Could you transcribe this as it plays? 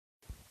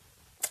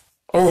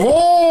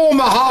Oh,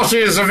 my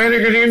hearties, a very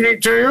good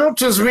evening to you.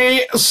 'Tis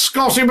me,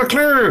 Scottie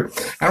McClue.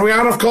 And we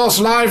are, of course,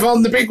 live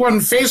on the big one,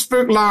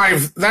 Facebook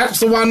Live. That's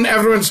the one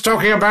everyone's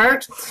talking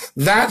about.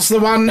 That's the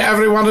one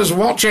everyone is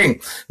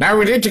watching. Now,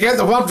 we need to get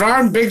the what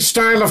round, big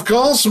style, of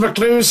course.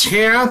 McClue's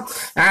here,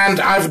 and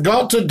I've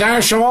got to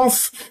dash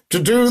off to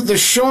do the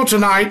show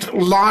tonight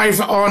live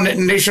on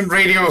Nation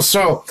Radio.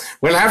 So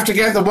we'll have to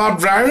get the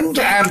what round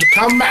and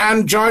come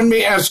and join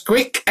me as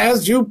quick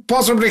as you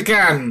possibly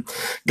can.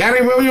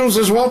 Gary Williams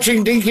is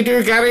watching.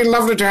 Dinky-Doo, Gary,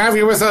 lovely to have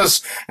you with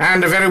us,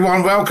 and a very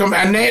warm welcome.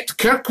 Annette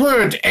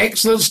Kirkwood,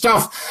 excellent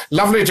stuff,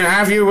 lovely to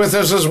have you with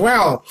us as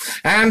well.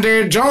 And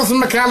Jonathan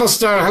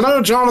McAllister,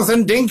 hello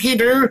Jonathan.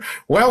 Dinky-Doo,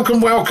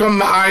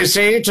 welcome, I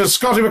say, to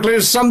Scottie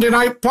McClue's Sunday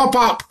Night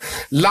Pop-Up,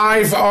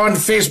 live on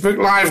Facebook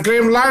Live.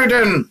 Graham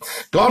Loudon,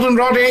 Gordon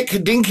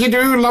Roddick,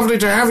 Dinky-Doo, lovely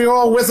to have you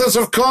all with us,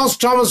 of course.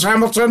 Thomas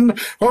Hamilton,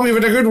 hope you've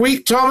had a good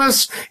week,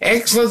 Thomas,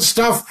 excellent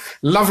stuff,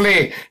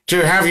 lovely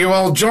to have you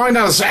all join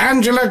us.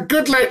 Angela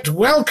Goodlett,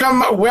 welcome,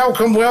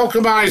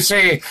 I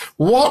say.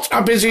 What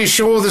a busy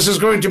show this is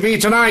going to be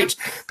tonight,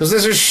 because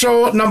this is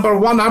show number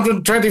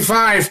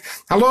 125.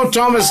 Hello,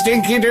 Thomas,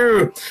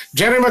 Dinky-Doo.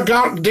 Jerry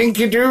McGurk,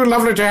 Dinky-Doo,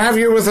 lovely to have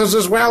you with us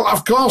as well,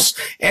 of course.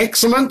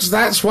 Excellent,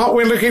 that's what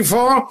we're looking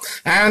for.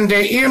 And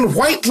Ian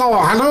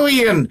Whitelaw, hello,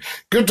 Ian.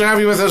 Good to have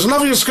you with us.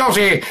 Love you,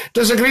 Scottie.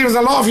 Disagree with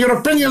a lot of your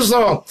opinions,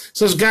 though,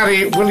 says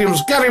Gary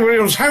Williams. Gary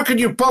Williams, how could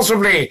you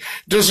possibly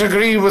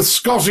disagree with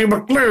Scottie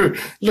McClue?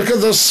 Look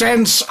at the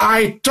sense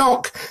I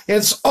talk.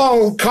 It's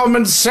all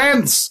common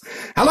sense.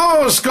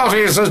 Hello,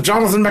 Scottie, says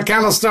Jonathan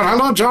McAllister.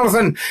 Hello,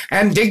 Jonathan,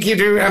 and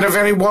Dinky-Doo, and a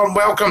very warm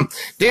welcome.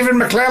 David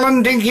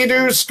McClellan,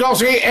 Dinky-Doo,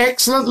 Scottie,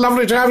 excellent,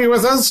 lovely to have you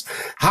with us.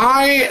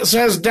 Hi,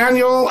 says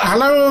Daniel.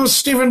 Hello,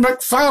 Stephen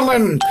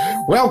McFarland.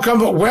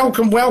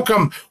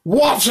 Welcome.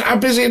 What a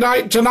busy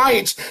night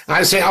tonight.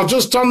 I say, I'll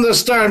just turn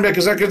this down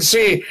because I can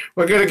see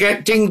we're going to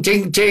get ting,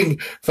 ting, ting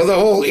for the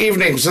whole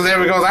evening. So there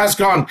we go, that's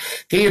gone.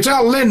 Can you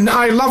tell Lynn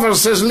I love her,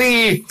 says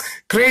Lee.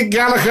 Craig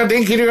Gallagher,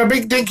 Dinky-Doo, a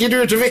big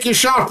Dinky-Doo to Vicky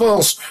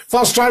Sharples.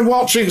 First time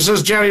watching,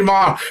 says Jerry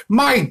Marr.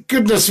 My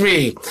goodness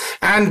me.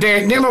 And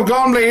Neil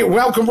O'Gormley,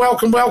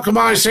 welcome,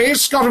 I say.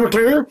 Scottie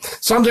McClue,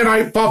 Sunday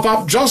Night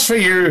Pop-Up just for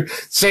you,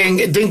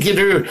 saying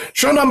Dinky-Doo.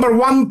 Show number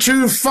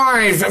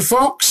 125,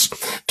 folks.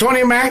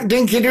 Tony Mack,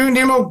 Dinky-Doo,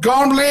 Neil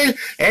O'Gormley,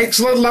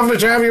 excellent, lovely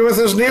to have you with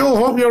us, Neil.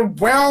 Hope you're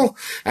well,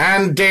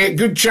 and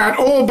good chat.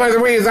 Oh, by the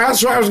way,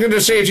 that's what I was going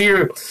to say to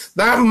you.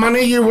 That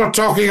money you were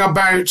talking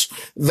about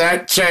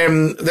that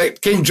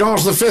King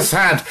George V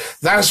had,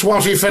 that's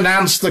what he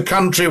financed the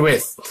country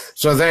with.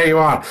 So there you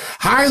are.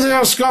 Hi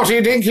there,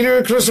 Scottie,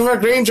 Dinky-Doo, Christopher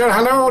Granger,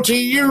 hello to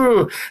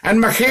you,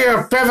 and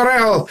Machair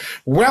Peverell,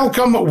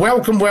 welcome.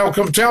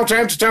 Tell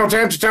 10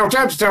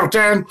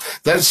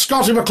 that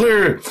Scottie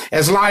McClue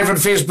is live on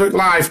Facebook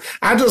Live.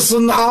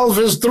 Addison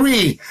Alves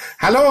 3,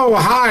 hello,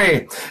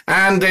 hi,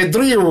 and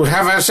Drew,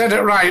 have I said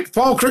it right?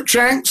 Paul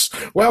Cruikshanks,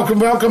 welcome.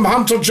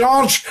 Hunter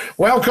George,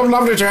 welcome,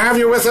 lovely to have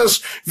you with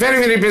us.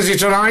 Very busy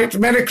tonight.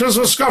 Merry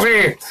Christmas, Scottie,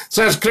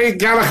 says Craig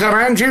Gallagher,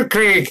 and you,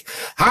 Craig.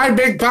 Hi,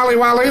 Big Pally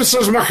Wally,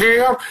 says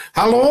Machair.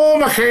 Hello,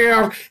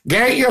 Machair.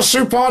 Get your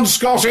soup on,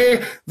 Scottie.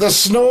 The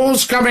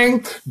snow's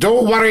coming.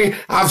 Don't worry,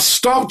 I've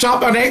stocked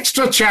up an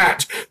extra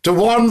chat to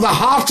warm the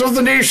heart of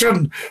the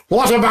nation.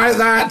 What about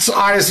that,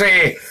 I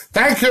say?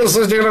 Thank you,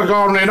 says Neil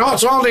O'Gormley.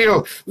 Not all,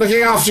 Neil.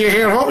 Looking after you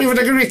here. Hope you've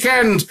had a good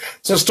weekend,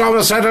 says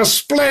Thomas. Had a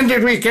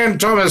splendid weekend,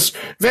 Thomas.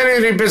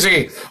 Very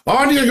busy.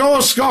 On you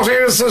go,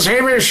 Scottie, says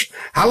Hamish.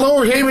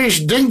 Hello,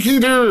 Hamish.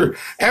 Dinky-Doo.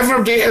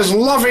 Everybody is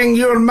loving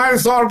your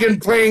mouth organ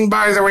playing,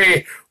 by the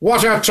way.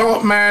 What a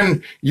top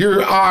man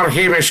you are,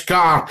 Hamish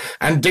Carr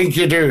and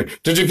Dinky-Doo.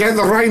 Did you get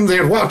the rhyme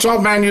there? What a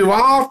top man you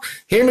are,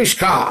 Hamish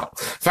Carr.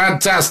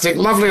 Fantastic.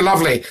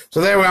 Lovely. So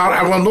there we are.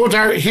 And we'll no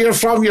doubt hear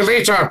from you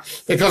later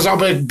because I'll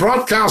be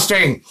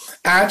broadcasting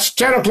at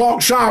 10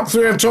 o'clock sharp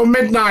through until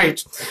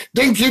midnight.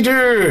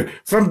 Dinky-Doo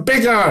from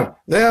Biggar.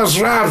 There's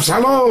Rabs.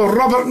 Hello,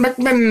 Robert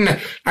McMinn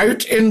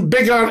out in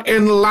Biggar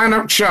in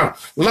Lanarkshire.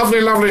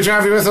 Lovely to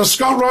have you with us.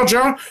 Scott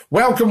Roger,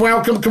 welcome.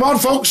 Come on,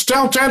 folks.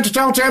 Tell 10 to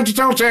tell 10 to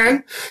tell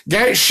 10.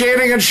 Get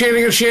sharing.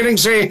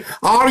 Say,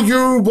 are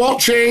you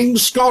watching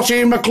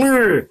Scottie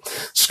McClue?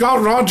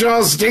 Scott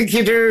Rogers,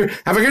 Dinky-Doo,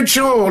 have a good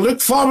show.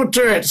 Look forward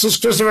to it, says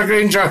Christopher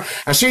Granger.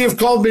 I see you've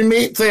called me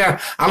mate there.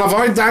 I'll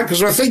avoid that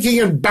because we're thinking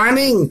of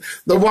banning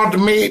the word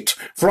mate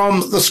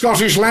from the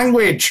Scottish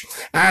language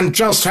and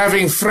just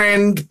having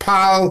friend,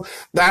 pal,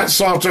 that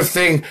sort of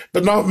thing,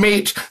 but not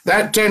mate.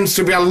 That tends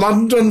to be a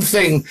London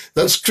thing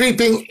that's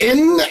creeping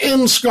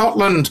in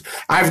Scotland,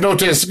 I've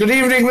noticed. Good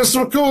evening,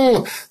 Mr.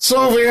 McCool.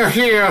 Sylvia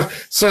here,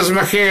 says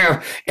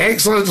Machair.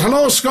 Excellent.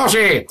 Hello,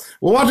 Scottie.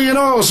 What do you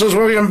know, says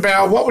William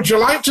Bell. What would you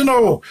like to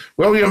know,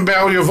 William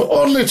Bell? You've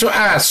only to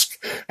ask,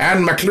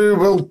 and McClue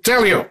will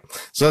tell you.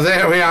 So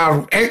there we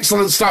are.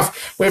 Excellent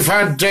stuff. We've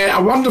had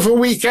a wonderful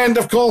weekend,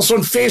 of course, on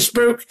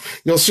Facebook.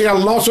 You'll see a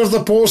lot of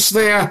the posts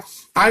there.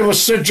 I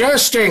was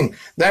suggesting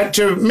that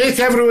to make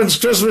everyone's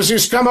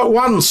Christmases come at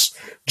once,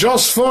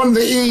 just phone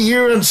the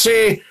EU and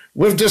say,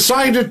 we've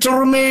decided to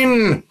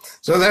remain.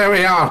 So there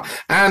we are.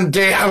 And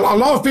a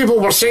lot of people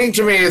were saying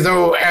to me,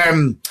 though,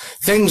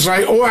 things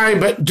like, oh, aye,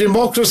 but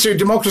democracy.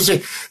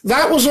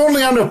 That was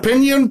only an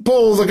opinion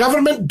poll. The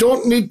government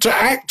don't need to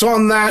act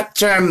on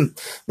that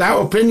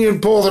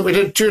opinion poll that we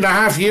did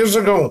 2.5 years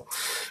ago.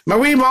 My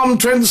wee mum,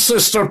 twin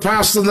sister,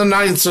 passed in the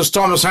 9th, says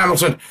Thomas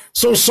Hamilton.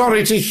 So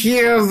sorry to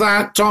hear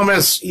that,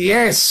 Thomas.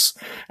 Yes,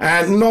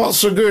 not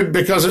so good,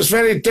 because it's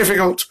very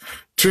difficult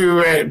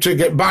to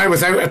get by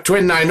without a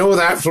twin. I know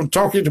that from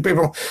talking to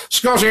people.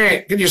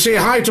 Scotty, can you say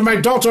hi to my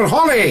daughter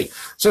Holly?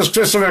 Says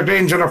Christopher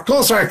Granger. Of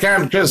course I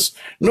can, Chris.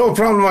 No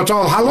problem at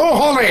all. Hello,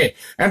 Holly.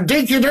 And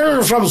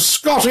Dinky-Doo from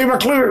Scottie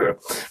McClue.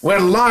 We're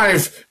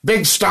live,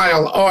 big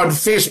style, on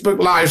Facebook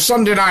Live.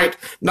 Sunday night,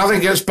 nothing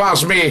gets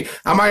past me.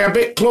 Am I a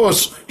bit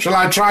close? Shall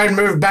I try and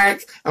move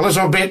back a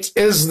little bit?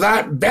 Is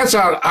that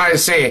better, I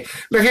say?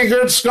 Looking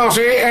good,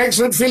 Scotty.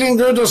 Excellent. Feeling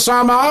good,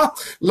 Osama.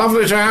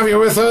 Lovely to have you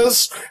with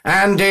us.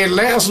 And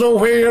let us know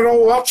where you're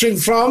all watching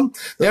from.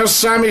 There's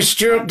Sammy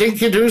Stewart.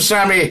 Dinky-Doo,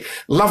 Sammy.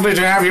 Lovely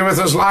to have you with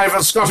us live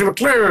at Scottie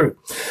McClue.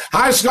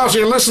 Hi,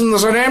 Scotty. Listen,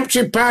 there's an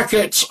empty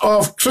packet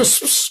of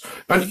crisps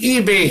on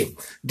eBay,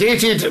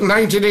 dated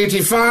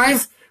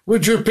 1985.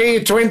 Would you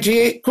pay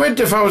 28 quid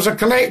if I was a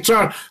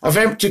collector of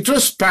empty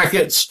crisp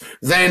packets?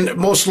 Then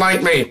most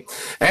likely.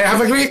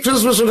 Have a great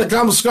Christmas when it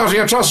comes, Scotty.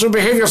 I trust you'll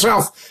behave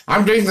yourself.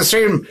 I'm doing the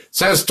same,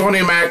 says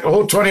Tony Mac.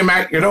 Oh, Tony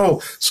Mac, you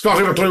know,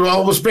 Scottie McClue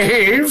always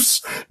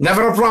behaves.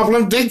 Never a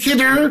problem.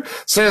 Dinky-Doo,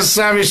 says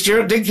Sammy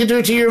Stewart.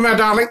 Dinky-Doo to you, my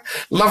darling.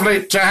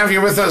 Lovely to have you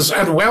with us,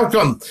 and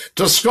welcome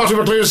to Scottie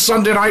McClue's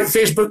Sunday night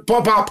Facebook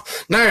pop-up.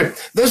 Now,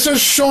 this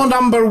is show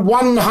number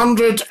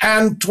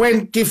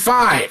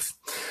 125.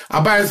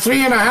 About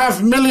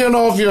 3.5 million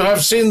of you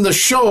have seen the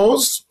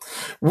shows.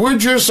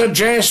 Would you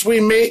suggest we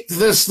make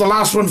this the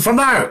last one for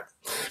now?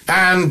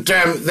 And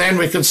then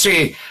we could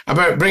see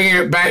about bringing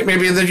it back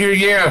maybe in the new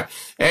year.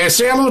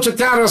 Say hello to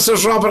Cara,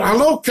 says Robert.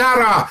 Hello,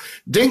 Cara.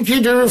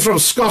 Dinky-Doo from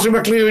Scottie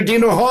McClue.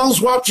 Dino Hall's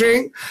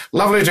watching.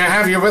 Lovely to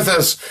have you with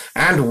us.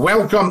 And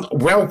welcome,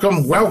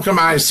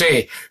 I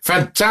say.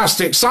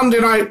 Fantastic. Sunday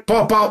night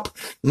pop-up.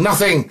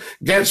 Nothing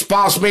gets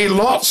past me.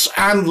 Lots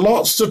and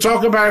lots to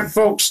talk about,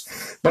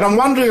 folks. But I'm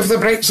wondering if the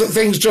Brexit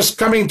thing's just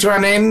coming to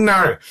an end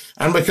now,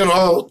 and we can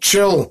all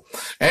chill.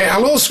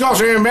 Hello,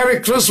 Scotty. Merry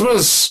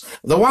Christmas.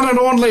 The one and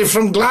only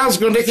from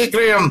Glasgow, Nicky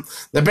Graham.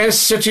 The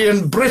best city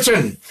in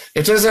Britain.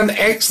 It is an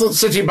excellent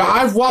city, but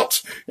I've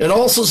worked in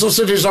all sorts of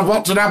cities. I've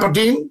worked in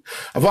Aberdeen,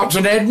 I've worked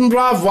in Edinburgh,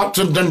 I've worked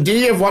in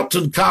Dundee, I've worked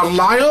in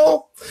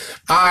Carlisle,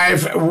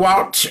 I've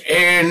worked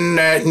in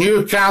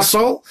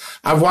Newcastle,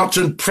 I've worked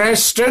in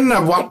Preston,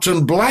 I've worked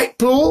in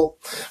Blackpool,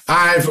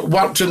 I've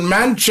worked in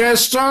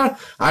Manchester,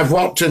 I've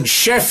worked in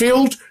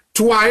Sheffield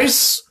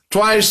twice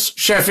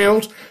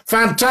Sheffield.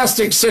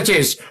 Fantastic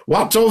cities.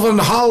 Worked over in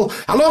Hull.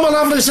 Hello, my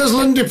lovely, says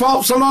Lindy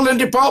Pops. Hello,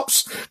 Lindy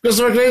Pops.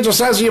 Christopher Granger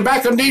says, are you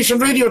back on Nation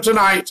Radio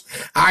tonight?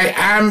 I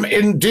am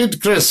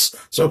indeed, Chris.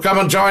 So come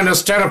and join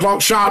us, 10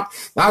 o'clock sharp.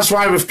 That's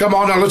why we've come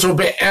on a little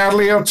bit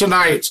earlier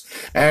tonight,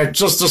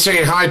 just to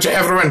say hi to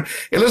everyone.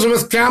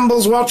 Elizabeth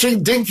Campbell's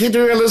watching.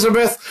 Dinky-Doo,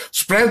 Elizabeth.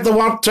 Spread the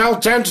word. Tell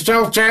 10 to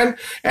tell 10.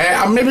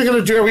 I'm maybe going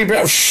to do a wee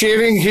bit of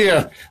sharing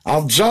here.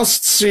 I'll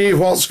just see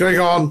what's going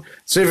on.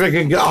 See if we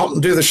can get up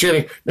and do the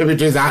sharing. Maybe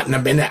do that in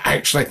a minute,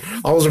 actually.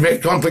 Always a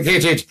bit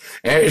complicated.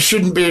 It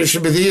shouldn't be. It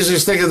should be the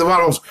easiest thing in the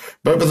world.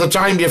 But by the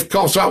time you've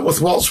caught up with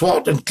what's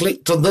what and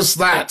clicked on this,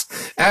 that,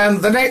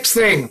 and the next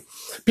thing,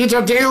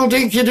 Peter Dale,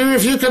 Dinky-Doo,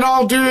 if you can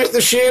all do it, the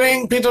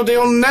sharing. Peter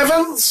Dale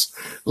Nevins.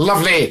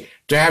 Lovely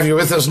to have you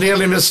with us.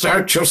 Nearly missed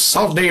out your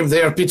surname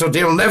there, Peter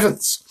Dale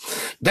Nevins.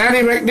 Danny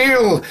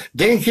McNeil,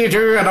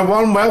 Dinky-Doo, and a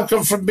warm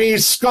welcome from me,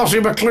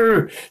 Scottie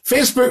McClue.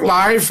 Facebook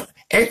Live.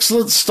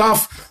 Excellent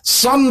stuff.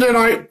 Sunday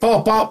night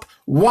pop-up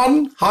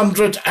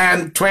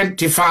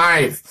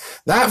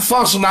 125. That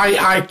first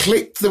night I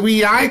clicked the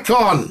wee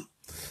icon.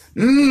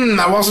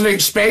 I wasn't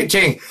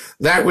expecting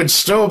that would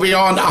still be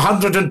on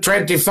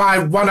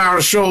 125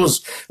 one-hour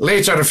shows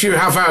later, a few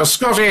half hours.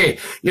 Scotty,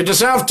 you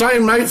deserve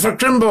time out for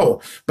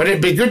Crimbo, but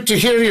it'd be good to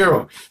hear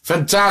you.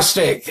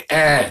 Fantastic.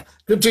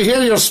 Good to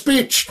hear your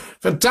speech.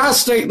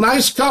 Fantastic.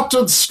 Nice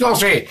curtain,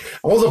 Scotty.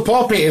 Oh, the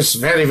poppy is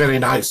very, very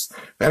nice.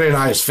 Very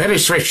nice. Very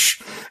swish.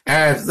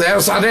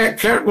 There's Annette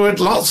Kirkwood.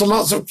 Lots and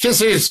lots of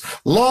kisses.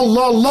 Lol,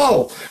 lol,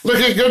 lol.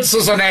 Looking good,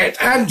 says Annette.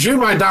 And you,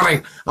 my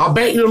darling. I'll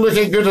bet you're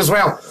looking good as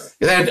well.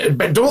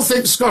 But don't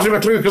think Scottie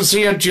McClue can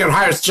see into your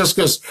house just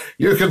because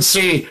you can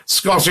see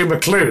Scottie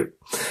McClue.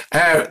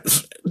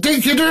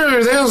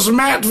 Dinky-Doo, there's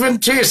Matt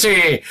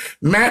Ventisi.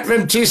 Matt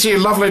Ventisi,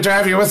 lovely to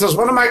have you with us.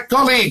 One of my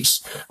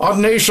colleagues on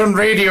Nation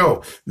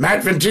Radio.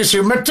 Matt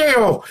Ventisi.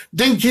 Matteo,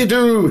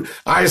 Dinky-Doo,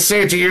 I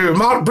say to you.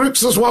 Mark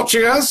Brooks is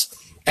watching us.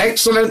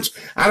 Excellent.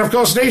 And of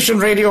course, Nation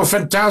Radio,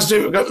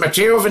 fantastic. We've got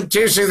Matteo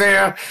Ventesi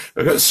there.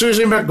 We've got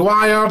Susie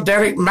McGuire,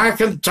 Derek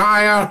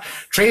McIntyre,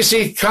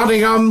 Tracy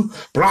Cunningham,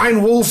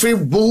 Brian Wolfie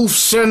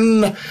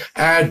Wolfson,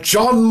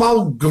 John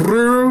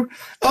Mulgrew.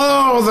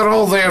 Oh, they're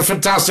all there.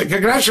 Fantastic.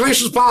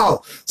 Congratulations,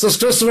 pal. Says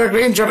Christopher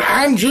Granger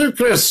and you,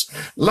 Chris.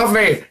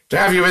 Lovely to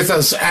have you with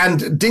us.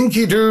 And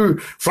Dinky-Doo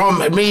from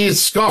me,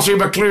 Scottie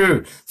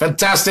McClue.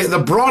 Fantastic. The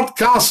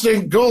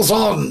broadcasting goes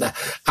on,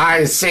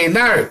 I say.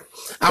 Now,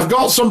 I've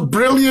got some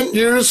brilliant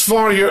news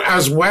for you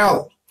as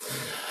well.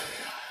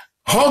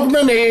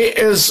 Hogmanay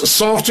is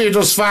sorted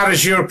as far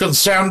as you're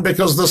concerned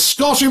because the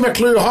Scottie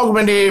McClue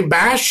Hogmanay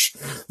Bash,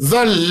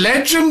 the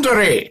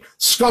legendary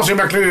Scottie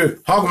McClue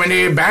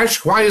Hogmanay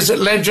Bash. Why is it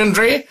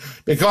legendary?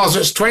 Because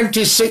it's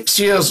 26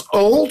 years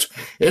old.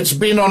 It's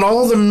been on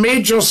all the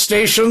major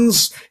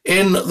stations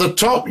in the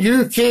top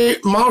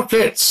UK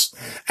markets.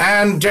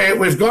 And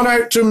we've gone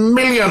out to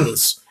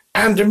millions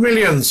and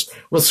millions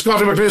with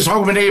Scottie McClue's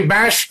Hogmanay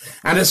Bash,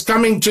 and it's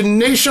coming to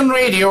Nation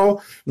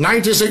Radio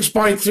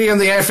 96.3 in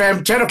the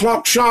FM, 10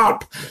 o'clock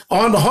sharp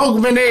on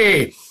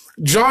Hogmanay.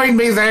 Join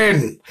me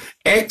then.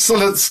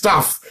 Excellent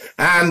stuff.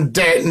 And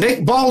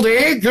Nick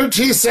Baldy, good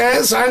he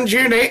says, and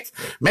you, Nick.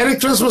 Merry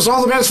Christmas,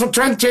 all the best for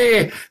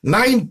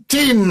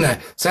 2019,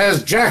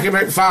 says Jackie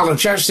McFarlane.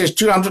 Church says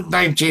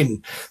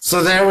 219.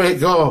 So there we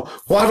go.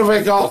 What have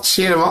we got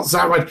here? What's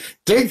that one?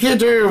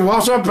 Dinky-Doo,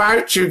 what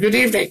about you? Good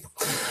evening.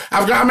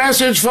 I've got a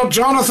message for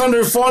Jonathan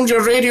who phoned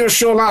your radio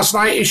show last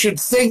night. He should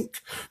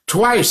think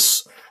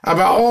twice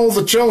about all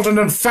the children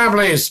and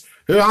families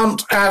who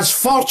aren't as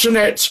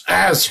fortunate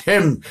as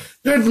him.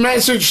 Good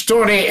message,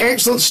 Tony.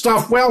 Excellent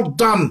stuff. Well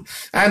done.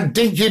 And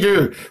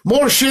Dinky-Doo.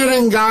 More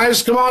sharing,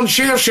 guys. Come on,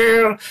 share.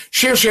 Share.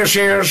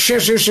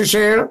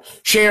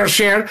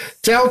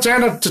 Tell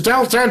 10 to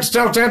tell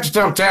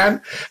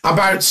 10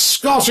 about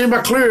Scottie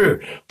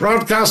McClue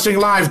broadcasting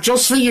live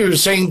just for you,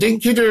 saying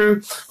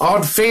Dinky-Doo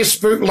on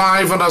Facebook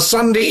Live on a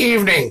Sunday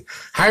evening.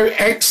 How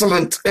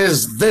excellent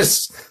is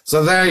this?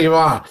 So there you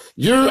are.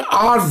 You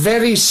are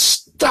very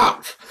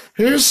stuck.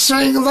 Who's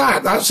saying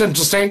that? That's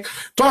interesting.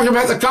 Talking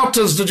about the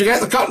curtains, did you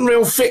get the curtain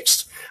rail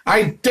fixed?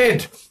 I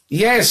did.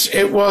 Yes,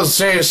 it was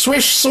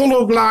Swish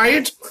Solo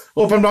Glide.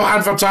 Hope I'm not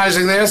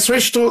advertising there.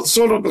 Swish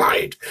Solo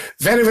Glide.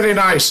 Very, very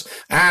nice.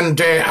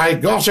 And I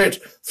got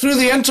it through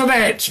the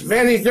internet.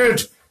 Very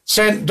good.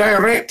 Sent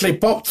directly,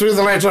 popped through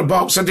the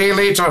letterbox a day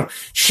later.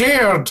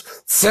 Shared,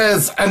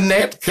 says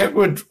Annette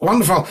Kitwood.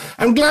 Wonderful.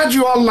 I'm glad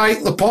you all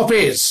like the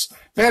poppies.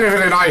 Very,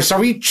 very nice. A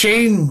wee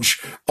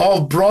change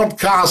of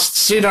broadcast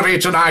scenery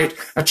tonight.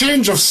 A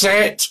change of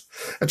set.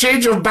 A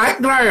change of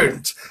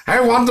background.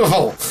 How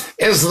wonderful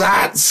is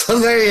that? So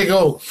there you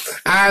go.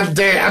 And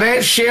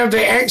Annette shared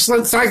it.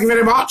 Excellent. Thank you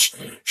very much.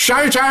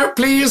 Shout out,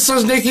 please,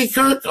 says Nikki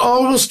Cook.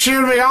 Always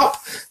cheer me up.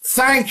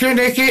 Thank you,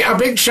 Nikki. A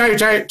big shout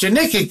out to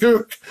Nikki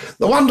Cook,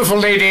 the wonderful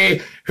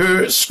lady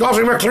who Scottie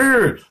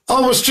McClue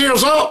always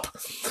cheers up.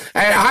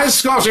 Hi,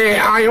 Scottie.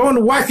 I own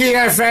Wacky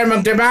FM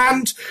on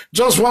demand.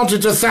 Just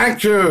wanted to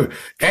thank you.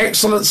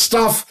 Excellent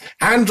stuff.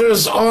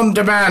 Andrews on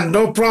demand.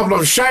 No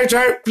problem. Shout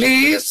out,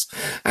 please.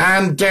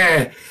 And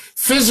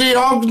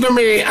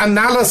physiognomy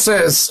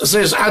analysis,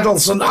 says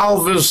Adelson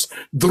Alves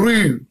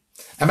Drew.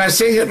 Am I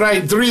saying it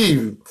right?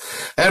 Drew.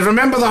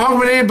 Remember the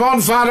Hogmanay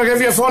bonfire? I'll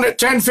give you a phone at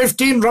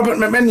 10:15, Robert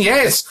McMinn.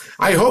 Yes,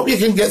 I hope you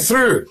can get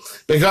through,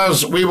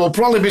 because we will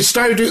probably be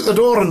stowed out the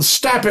door and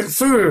step it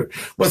through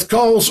with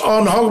calls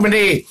on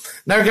Hogmanay.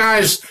 Now,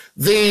 guys,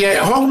 the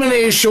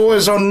Hogmanay show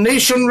is on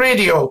Nation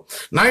Radio,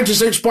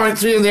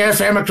 96.3 in the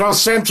FM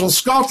across central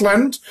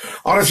Scotland,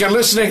 or if you're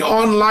listening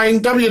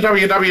online,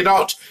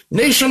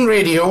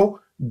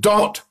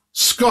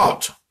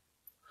 www.nationradio.scot.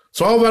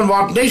 So all one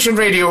word,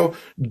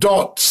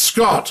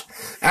 nationradio.scot.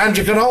 And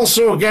you can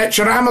also get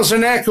your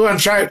Amazon Echo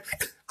and shout,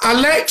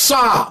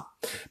 Alexa,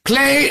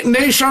 play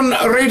Nation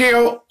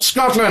Radio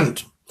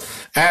Scotland.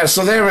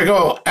 So there we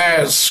go.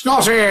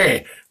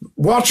 Scottie,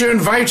 what you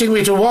inviting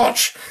me to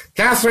watch?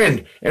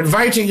 Catherine,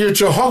 inviting you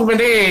to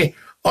Hogmanay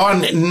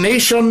on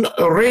Nation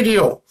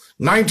Radio,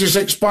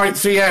 96.3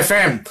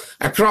 FM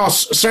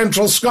across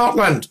central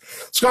Scotland.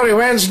 Scottie,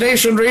 when's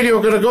Nation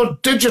Radio going to go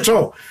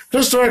digital?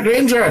 Christopher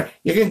Granger,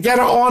 you can get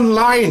it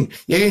online.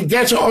 You can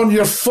get it on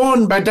your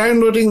phone by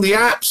downloading the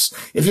apps.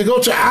 If you go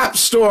to App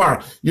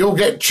Store, you'll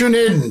get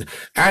TuneIn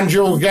and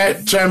you'll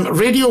get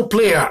Radio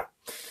Player.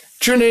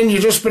 Tune in, you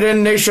just put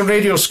in Nation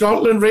Radio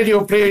Scotland.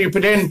 Radio Player, you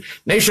put in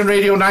Nation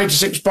Radio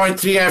 96.3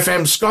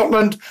 FM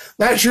Scotland.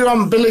 That's you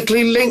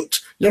umbilically linked.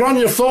 You're on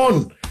your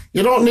phone.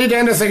 You don't need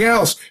anything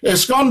else.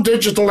 It's gone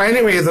digital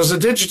anyway. There's a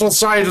digital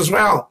side as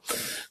well.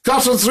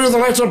 Curtain through the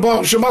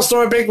letterbox. You must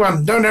have a big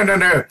one.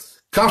 No.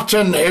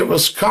 Curtain. It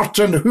was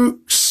curtain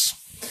hooks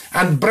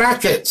and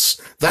brackets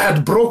that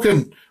had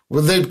broken.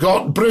 They'd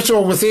got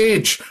brittle with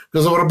age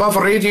because they were above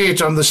a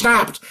radiator and they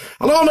snapped.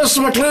 Hello,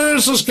 Mr. McClue.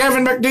 This is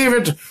Kevin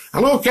McDavid.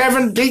 Hello,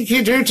 Kevin.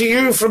 Dinky-Doo to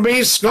you from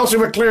me, Scottie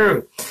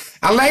McClue.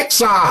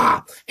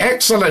 Alexa,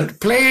 excellent.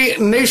 Play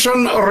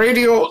Nation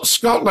Radio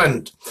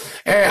Scotland.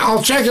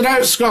 I'll check it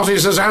out, Scotty,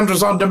 says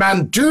Andrews On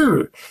Demand.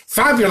 Do.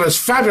 Fabulous,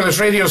 fabulous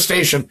radio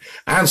station.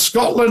 And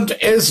Scotland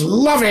is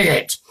loving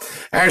it.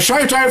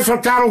 Shout out for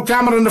Carol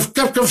Cameron of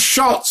Kirk of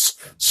Shots,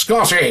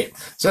 Scotty,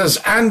 says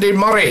Andy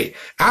Murray.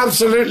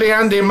 Absolutely,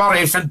 Andy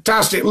Murray.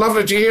 Fantastic.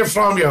 Lovely to hear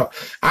from you.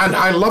 And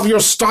I love your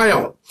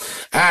style.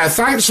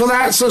 Thanks for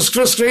that, says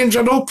Chris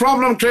Granger. No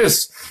problem,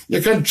 Chris.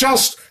 You can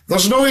just,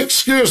 there's no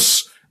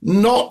excuse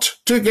not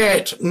to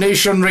get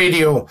Nation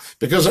Radio,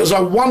 because it's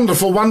a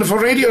wonderful, wonderful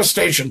radio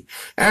station.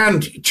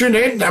 And tune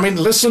in. I mean,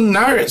 listen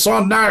now. It's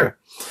on now.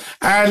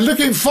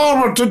 Looking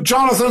forward to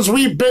Jonathan's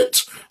wee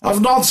bit of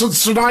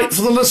nonsense tonight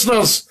for the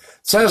listeners,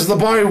 says the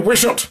boy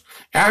Wishart.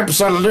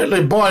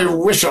 Absolutely, boy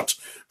Wishart.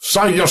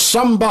 So you're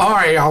some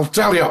boy, I'll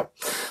tell you.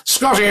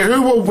 Scotty,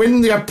 who will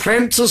win The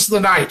Apprentice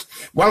tonight?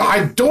 Well,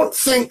 I don't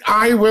think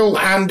I will,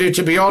 Andy,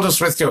 to be honest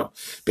with you,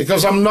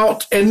 because I'm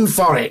not in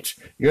for it,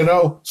 you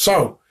know.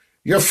 So,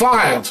 you're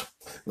fired.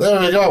 There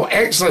we go.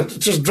 Excellent.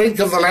 Just drink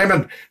of the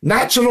lemon.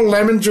 Natural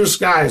lemon juice,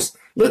 guys.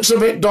 Looks a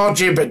bit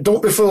dodgy, but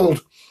don't be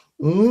fooled.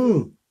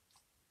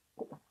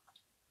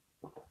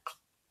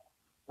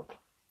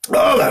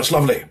 Oh, that's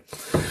lovely.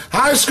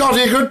 Hi,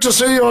 Scotty. Good to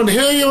see you and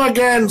hear you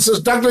again,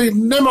 says Dougie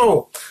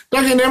Nimmo.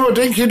 Dougie Nimmo,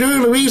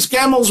 Dinky-Doo, Louise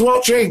Campbell's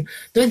watching.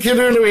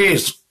 Dinky-Doo,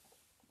 Louise.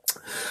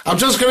 I'm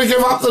just going to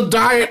give up the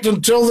diet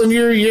until the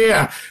new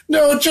year.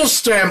 No,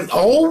 just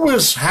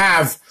always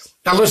have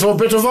a little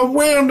bit of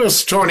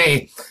awareness,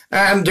 Tony,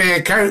 and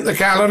count the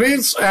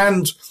calories,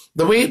 and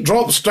the weight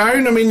drops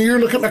down. I mean, you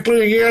look at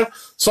McClue here,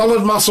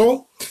 solid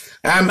muscle.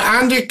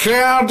 Andy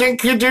Kerr,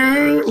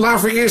 Dinky-Doo,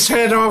 laughing his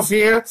head off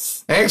here.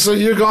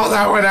 Excellent, you got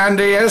that one,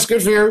 Andy. Yes,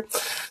 good for you.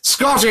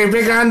 Scotty,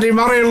 big Andy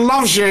Murray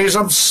loves you. He's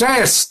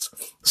obsessed.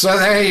 So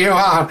there you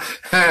are.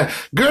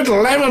 Good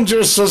lemon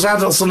juice, says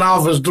Adelson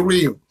Alves, do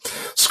you?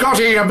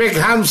 Scotty, a big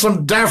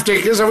handsome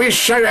dafty, gives a wee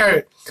shout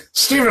out.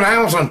 Stephen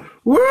Hamilton,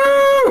 woo!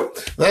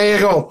 There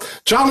you go.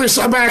 Charlie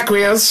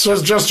Sabaquias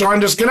has just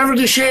joined us. Can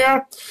everybody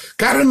share?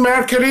 Karen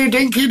Mercury,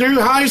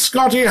 Dinky-Doo. Hi,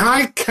 Scotty.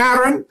 Hi,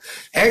 Karen.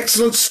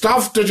 Excellent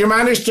stuff. Did you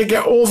manage to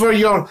get over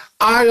your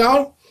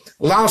ire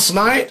last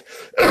night?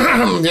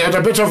 You had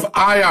a bit of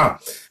ire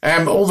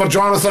over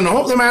Jonathan.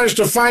 Hope they managed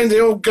to find the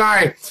old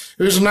guy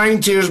who's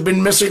 90, who's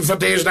been missing for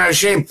days now.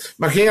 Shame.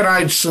 McCare,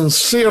 I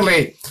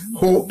sincerely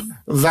hope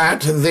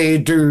that they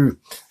do.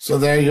 So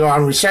there you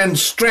are. We send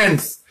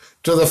strength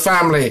to the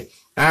family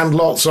and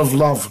lots of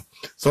love.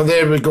 So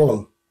there we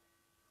go.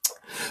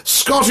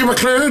 Scottie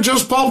McClue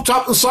just popped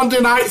up the Sunday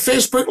night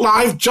Facebook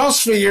Live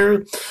just for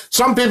you.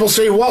 Some people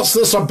say, what's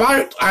this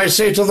about? I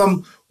say to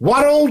them,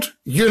 world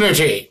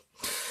unity.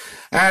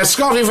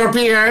 Scotty, for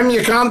PM,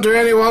 you can't do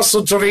any worse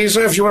than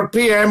Teresa. If you were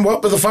PM,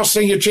 what would the first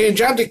thing you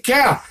change? Andy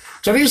Kerr.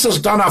 Teresa's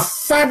done a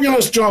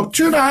fabulous job.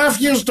 2.5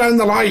 years down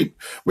the line,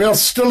 we're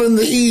still in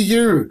the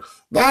EU.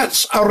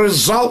 That's a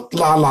result,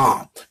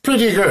 la.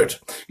 Pretty good.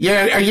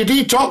 Yeah, are you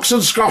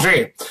detoxing,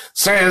 Scotty?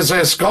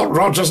 Says Scott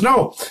Rogers.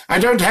 No, I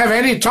don't have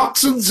any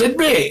toxins in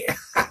me.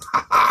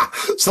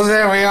 So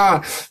there we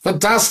are.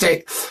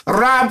 Fantastic.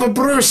 Rab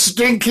Bruce,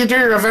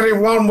 Dinky-Doo, a very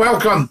warm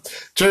welcome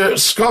to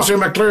Scottie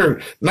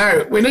McClue.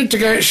 Now, we need to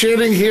get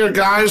sharing here,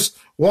 guys.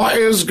 What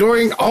is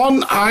going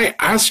on, I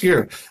ask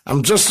you?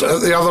 I'm just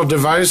at the other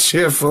device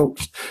here,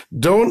 folks.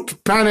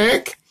 Don't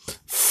panic.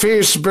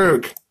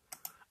 Facebook.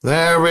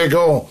 There we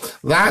go.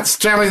 That's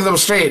telling them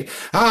straight.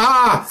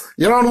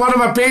 You're on one of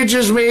my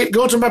pages, mate.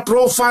 Go to my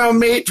profile,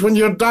 mate, when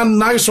you're done.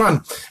 Nice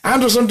one.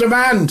 Anderson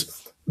Demand.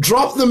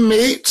 Drop the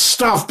mate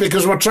stuff,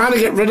 because we're trying to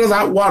get rid of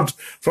that word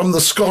from the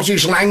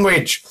Scottish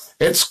language.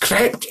 It's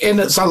crept in.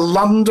 It's a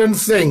London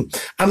thing,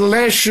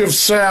 unless you've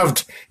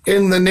served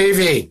in the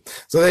Navy.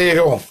 So there you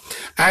go.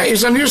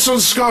 He's a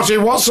nuisance, Scotty.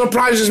 What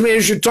surprises me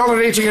is you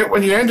tolerating it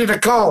when you ended a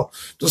call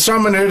to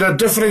someone who had a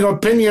differing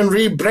opinion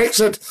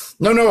re-Brexit.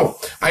 No.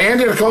 I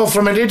ended a call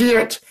from an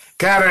idiot,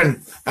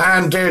 Karen,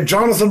 and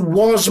Jonathan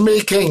was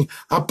making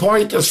a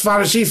point as far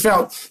as he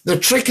felt. The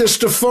trick is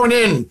to phone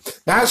in.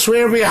 That's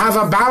where we have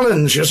a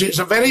balance. You see, it's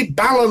a very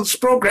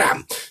balanced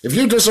program. If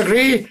you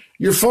disagree,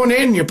 you phone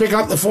in, you pick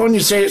up the phone,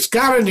 you say, it's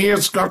Karen here,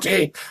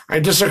 Scotty. I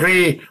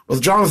disagree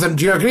with Jonathan.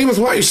 Do you agree with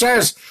what he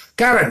says?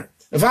 Karen,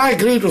 if I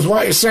agreed with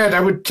what he said, I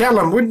would tell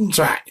him, wouldn't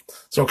I?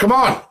 So come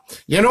on.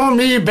 You know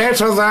me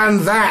better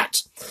than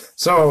that.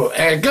 So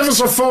give us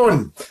a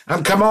phone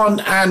and come on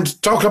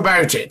and talk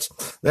about it.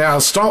 There,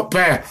 stop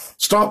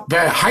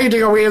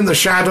hiding away in the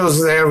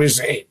shadows there, we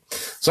say.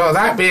 So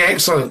that'd be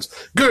excellent.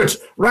 Good.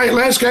 Right,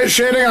 let's get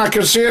sharing. I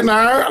can see it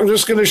now. I'm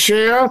just going to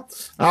share.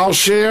 I'll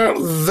share.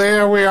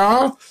 There we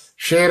are.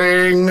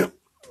 Sharing.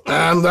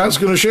 And that's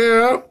going to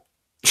share.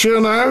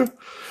 Share now.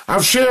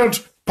 I've shared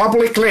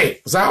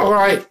publicly. Is that all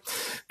right?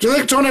 Do you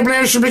think Tony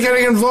Blair should be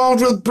getting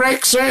involved with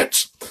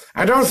Brexit?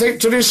 I don't think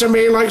Theresa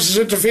May likes his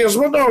interference.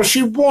 Well, no,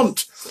 she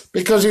won't,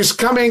 because he's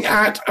coming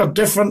at a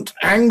different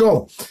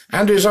angle.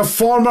 And he's a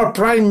former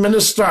Prime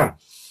Minister.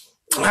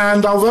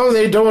 And although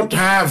they don't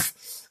have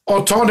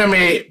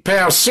autonomy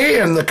per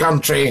se in the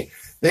country,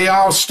 they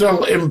are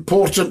still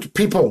important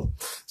people.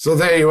 So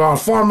there you are,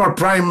 former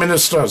prime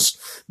ministers.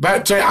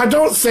 But I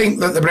don't think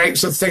that the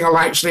Brexit thing will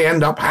actually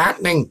end up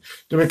happening,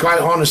 to be quite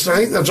honest. I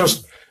think they're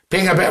just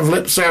paying a bit of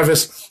lip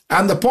service.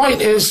 And the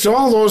point is, to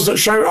all those that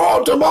shout,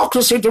 oh,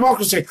 democracy,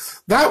 democracy,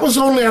 that was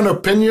only an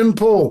opinion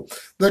poll.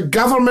 The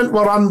government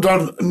were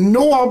under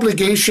no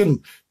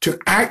obligation to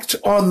act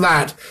on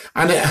that,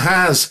 and it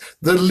has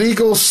the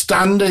legal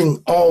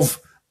standing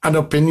of an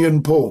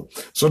opinion poll.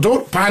 So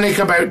don't panic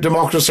about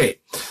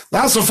democracy.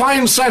 That's a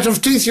fine set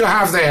of teeth you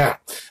have there.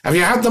 Have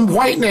you had them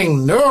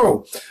whitening?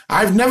 No.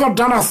 I've never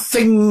done a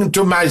thing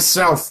to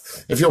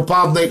myself, if you'll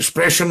pardon the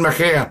expression,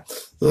 McCare.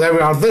 So there we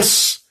are.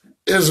 This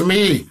is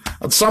me.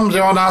 And somebody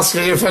on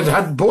asking if I'd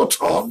had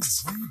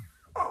Botox.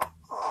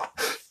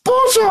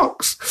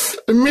 Botox!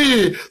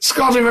 Me,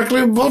 Scottie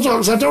McClue,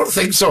 Botox? I don't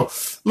think so.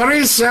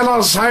 Marie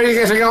Sellers, how are you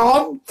getting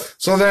on?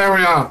 So there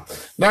we are.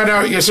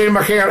 Now, you see,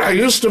 McCare, I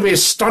used to be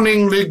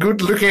stunningly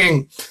good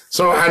looking.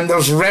 So, and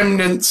there's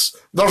remnants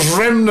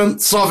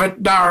of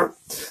it now.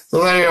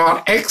 So there you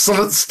are.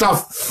 Excellent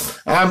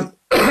stuff.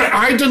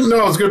 I didn't know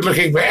I was good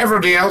looking, but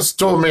everybody else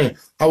told me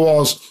I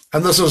was.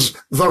 And this is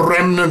the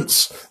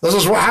remnants. This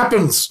is what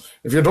happens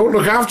if you don't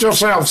look after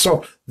yourself.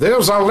 So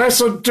there's a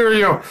lesson to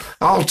you,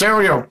 I'll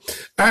tell you.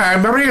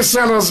 Marie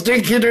Sellers,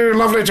 Dinky-Doo,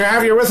 lovely to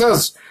have you with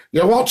us.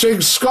 You're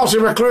watching Scottie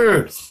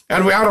McClue,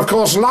 and we are, of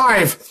course,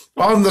 live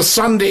on the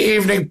Sunday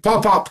evening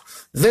pop-up.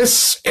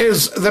 This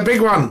is the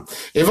big one.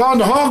 Yvonne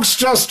Hoggs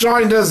just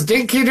joined us.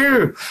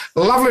 Dinky-Doo,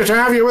 lovely to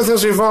have you with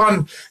us,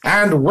 Yvonne,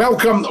 and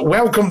welcome,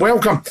 welcome,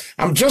 welcome.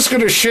 I'm just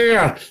going to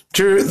share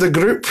to the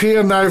group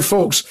here now,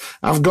 folks.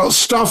 I've got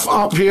stuff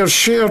up here,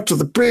 share to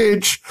the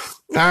page,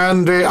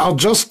 and I'll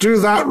just do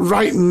that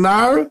right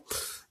now.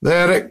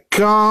 There it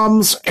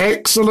comes.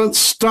 Excellent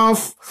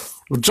stuff.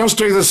 Just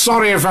doing this.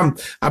 Sorry if I'm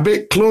a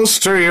bit close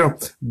to you.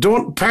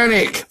 Don't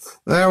panic.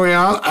 There we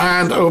are.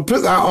 And I'll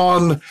put that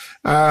on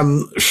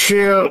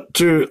share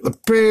to the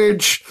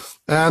page.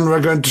 And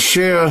we're going to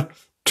share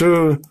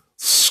to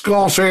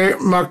Scottie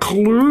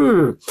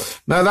McClue.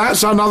 Now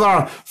that's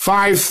another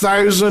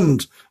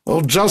 5,000.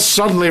 We'll just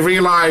suddenly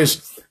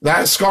realise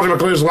that Scottie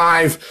McClue's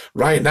live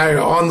right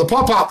now on the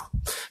pop-up.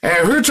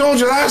 Who told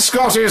you that,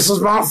 Scottie?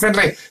 Says Mark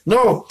Findlay.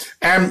 No,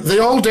 they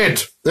all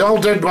did. They all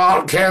did,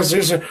 Mark.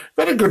 He's a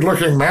very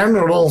good-looking man,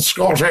 little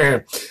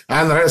Scottie,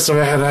 and the rest of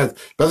it.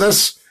 But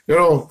this, you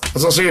know,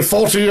 as I say,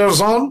 40 years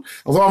on,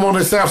 although I'm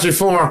only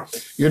 34,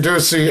 you do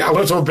see a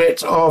little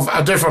bit of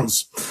a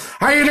difference.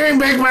 How you doing,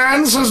 big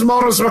man? Says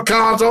Morris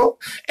Mercado.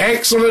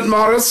 Excellent,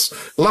 Morris.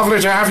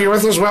 Lovely to have you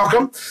with us.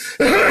 Welcome.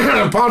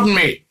 Pardon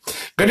me.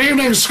 Good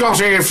evening,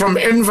 Scottie, from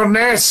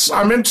Inverness.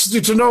 I'm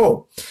interested to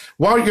know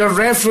what your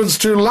reference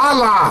to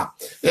Lala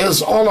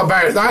is all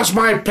about. That's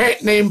my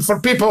pet name for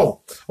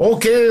people.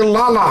 Okay,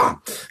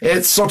 Lala.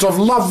 It's sort of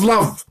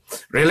love,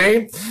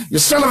 really. You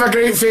still have a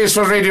great face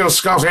for radio,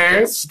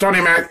 Scottie.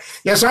 Tony Mac.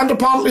 Yes, and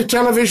apparently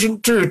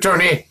television too,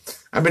 Tony.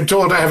 I've been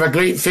told I have a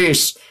great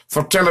face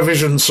for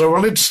television, so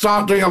we'll need to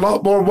start doing a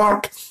lot more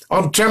work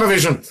on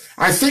television.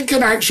 I think,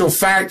 in actual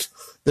fact,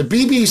 the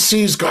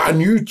BBC's got a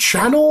new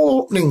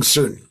channel opening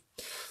soon.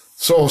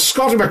 So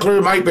Scottie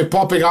McClue might be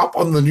popping up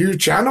on the new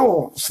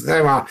channel. So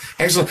there we are.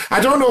 Excellent. I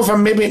don't know if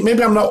I'm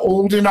maybe I'm not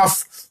old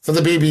enough for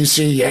the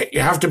BBC yet. You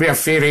have to be a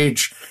fair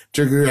age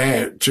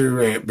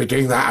to be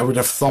doing that, I would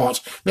have thought.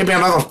 Maybe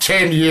another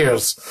 10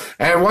 years.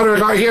 What do we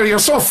got here? You're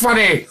so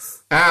funny.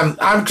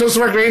 I'm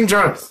Christopher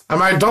Granger, and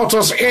my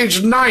daughter's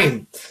aged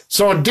 9.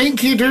 So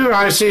Dinky-Doo,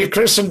 I say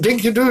Chris and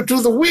Dinky-Doo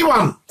to the wee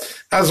one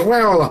as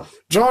well.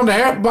 John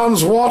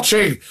Hepburn's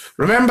watching.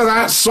 Remember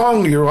that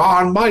song, You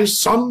Are My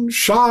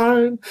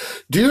Sunshine?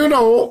 Do you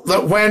know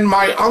that when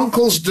my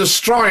uncle's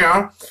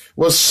destroyer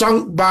was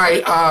sunk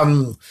by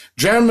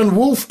German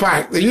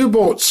Wolfpack, the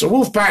U-boats, the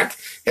Wolfpack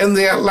in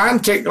the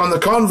Atlantic on the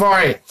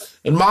convoy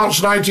in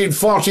March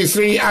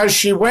 1943, as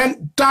she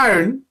went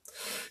down,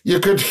 you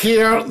could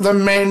hear the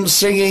men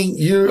singing,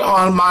 You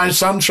Are My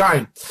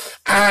Sunshine.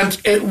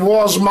 And it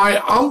was my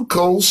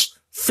uncle's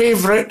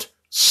favourite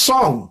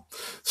song.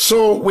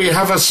 So we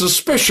have a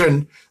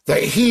suspicion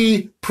that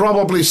he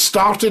probably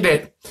started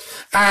it.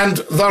 And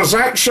there's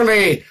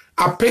actually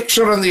a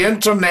picture on the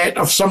internet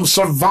of some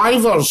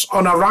survivors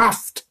on a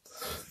raft.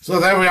 So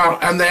there we are.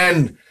 And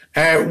then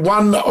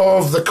one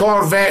of the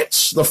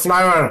corvettes, the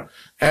Flower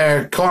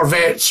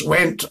corvettes,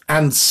 went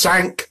and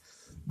sank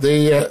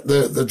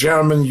the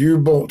German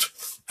U-boat.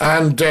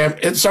 And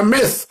it's a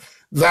myth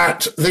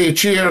that they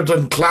cheered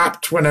and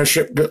clapped when a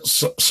ship got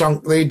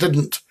sunk. They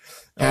didn't.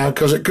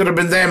 Because it could have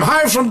been them.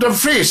 Hi from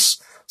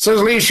Dumfries,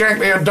 says Lee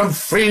Shankly.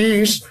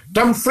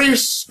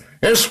 Dumfries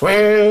is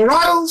where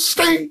I'll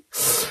stay.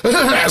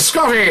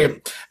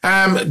 Scottie,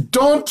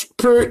 don't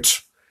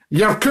put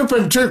your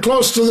coupon too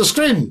close to the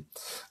screen.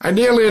 I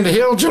nearly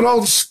inhaled your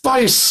old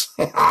spice.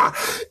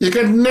 You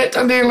can knit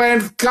a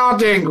knee-length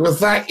carding with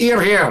that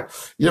ear hair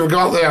you've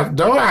got there.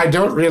 No, I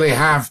don't really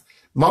have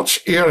much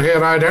ear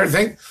hair, I don't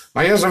think.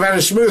 My ears are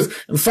very smooth.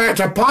 In fact,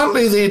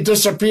 apparently they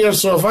disappear,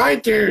 so if I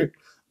do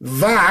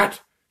that,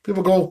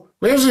 people go,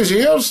 where's his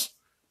ears?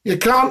 You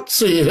can't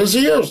see his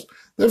ears.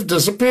 They've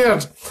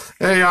disappeared.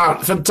 There you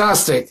are.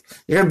 Fantastic.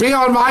 You can be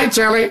on my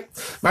telly.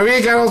 My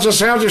wee girl just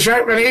heard you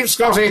shout my name,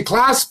 Scotty.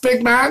 Class,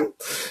 big man.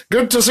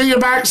 Good to see you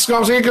back,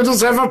 Scotty. Good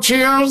as ever.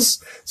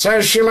 Cheers.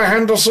 Says Sheila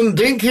Henderson.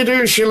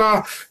 Dinky-Doo,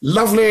 Sheila.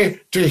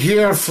 Lovely to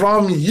hear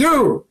from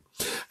you.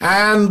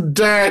 And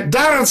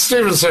Darren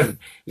Stevenson.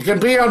 You can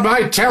be on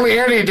my telly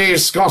any day,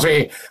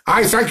 Scotty.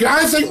 I think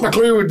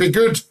McClue would be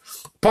good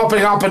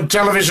popping up on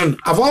television.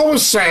 I've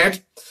always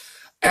said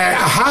a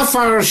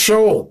half-hour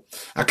show.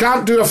 I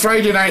can't do a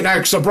Friday night now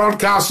because I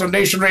broadcast on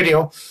Nation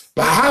Radio,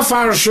 but a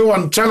half-hour show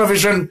on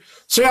television,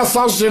 say a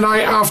Thursday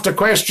night after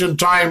question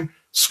time,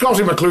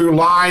 Scottie McClue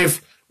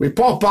live, we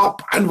pop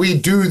up and we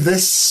do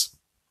this.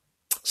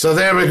 So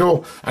there we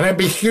go. And it'd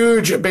be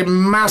huge, it'd be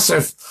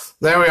massive.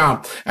 There we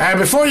are.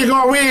 Before you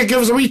go away, give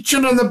us a wee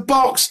tune in the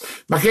box.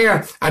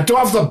 Macaire, I don't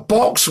have the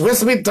box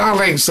with me,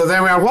 darling. So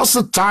there we are. What's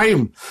the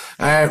time?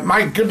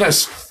 My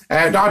goodness. No,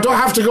 I don't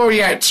have to go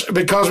yet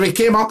because we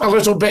came up a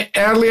little bit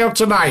earlier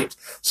tonight.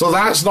 So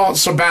that's not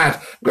so bad.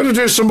 I'm going to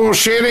do some more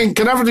sharing.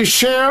 Can everybody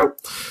share?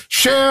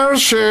 Share,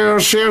 share,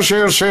 share,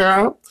 share,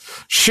 share.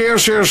 Share,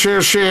 share,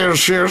 share, share,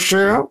 share,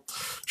 share.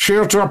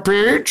 Share to a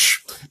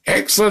page.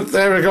 Excellent.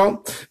 There we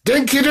go.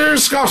 Dinky-Doo,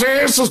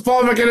 Scotty, says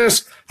Paul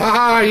McGuinness.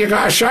 Ha, you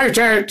got a shout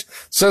out,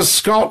 says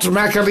Scott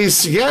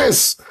McAleese.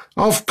 Yes,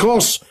 of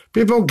course.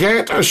 People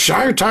get a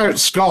shout out,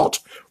 Scott.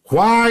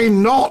 Why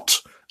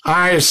not?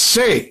 I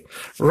say.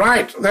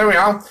 Right, there we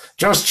are.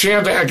 Just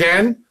shared it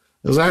again.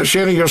 Is that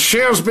sharing? Your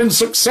share's been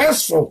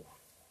successful.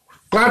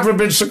 Glad we've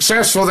been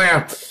successful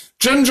there.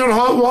 Ginger,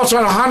 hot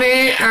water,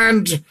 honey,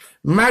 and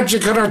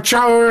magic in a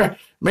shower.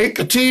 Make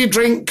a tea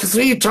drink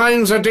 3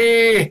 times a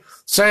day,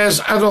 says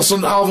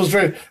Adelson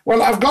Alves.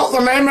 Well, I've got the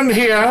lemon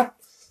here.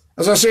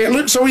 As I say, it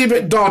looks a wee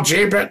bit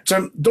dodgy, but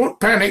don't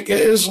panic.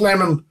 It is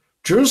lemon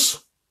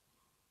juice.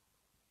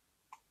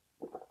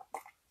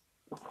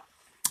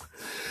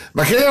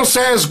 Macaire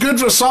says,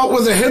 good result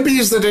with the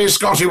Hibbies today,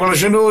 Scotty. Well,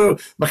 as you know,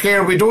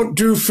 Macaire, we don't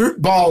do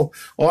football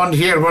on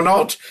here. We're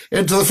not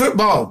into the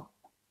football.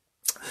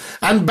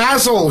 And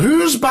Basil.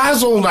 Who's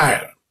Basil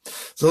now?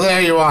 So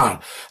there you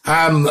are.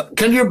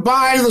 Can you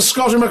buy the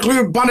Scottie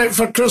McClue bonnet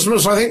for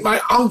Christmas? I think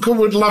my uncle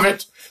would love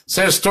it,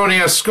 says Tony.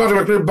 A Scottie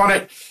McClue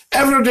bonnet.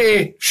 Every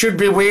day should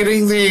be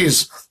wearing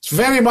these. It's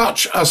very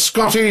much a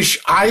Scottish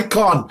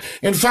icon.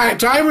 In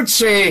fact, I would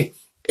say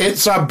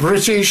it's a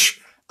British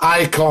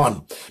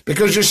icon,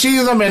 because you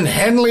see them in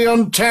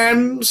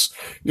Henley-on-Thames,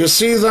 you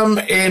see them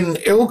in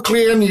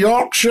Ilkley in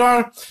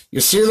Yorkshire, you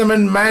see them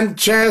in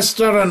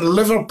Manchester and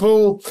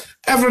Liverpool.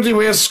 Everybody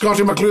wears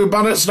Scottie McClue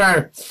bonnets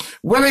now.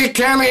 Willie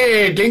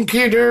Kelly,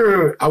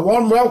 Dinky-Doo, a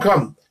warm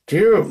welcome to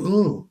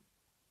you.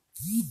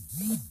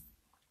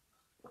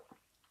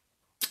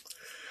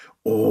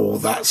 Oh,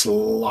 that's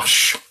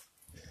lush.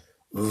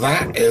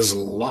 That is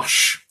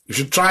lush. You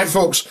should try it,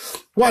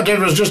 folks. What I did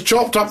was just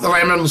chopped up the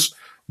lemons,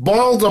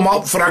 boiled them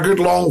up for a good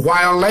long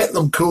while, let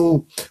them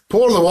cool,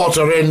 pour the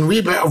water in,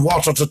 wee bit of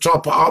water to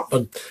top it up,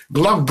 and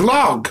glug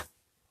glug.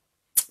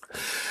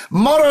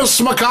 Morris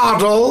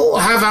McArdle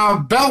have a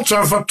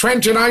belter for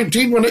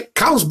 2019 when it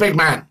comes, big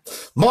man.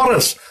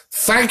 Morris,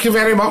 thank you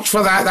very much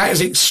for that. That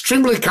is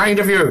extremely kind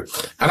of you.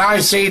 And I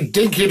say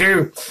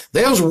Dinky-Doo.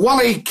 There's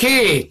Wally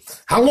K.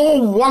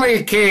 Hello,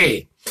 Wally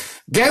K.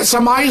 Get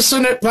some ice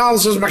in it, pal,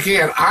 says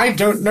McKean. I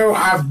don't know.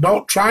 I've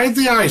not tried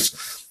the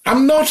ice.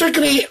 I'm not a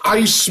great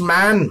ice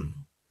man.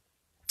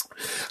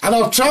 And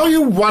I'll tell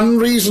you one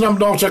reason I'm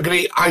not a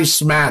great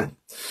ice man.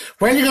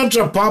 When you go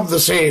to a pub, they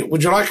say,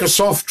 would you like a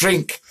soft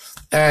drink?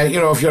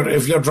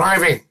 If you're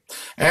driving.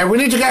 We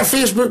need to get a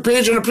Facebook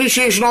page in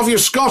appreciation of you,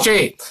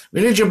 Scotty.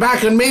 We need you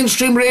back in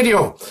mainstream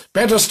radio.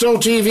 Better still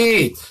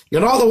TV. You're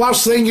not the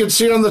worst thing you'd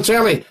see on the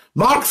telly.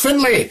 Mark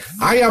Finlay,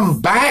 I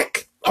am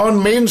back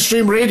on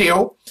mainstream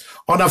radio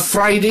on a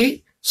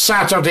Friday,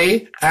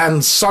 Saturday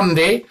and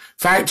Sunday. In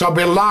fact, I'll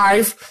be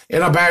live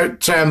in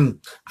about an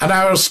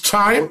hour's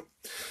time.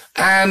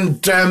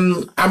 And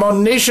I'm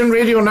on Nation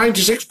Radio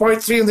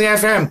 96.3 in the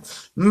FM.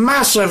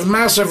 Massive,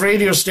 massive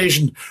radio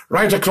station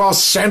right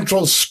across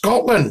central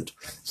Scotland.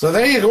 So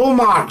there you go,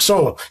 Mark.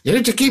 So you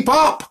need to keep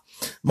up.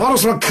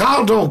 Morris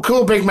McArdle,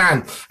 cool big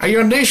man. Are you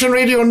on Nation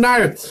Radio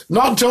now?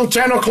 Not until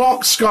 10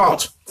 o'clock,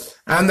 Scott.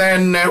 And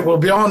then we'll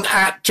be on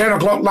at 10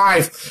 o'clock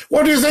live.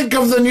 What do you think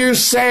of the new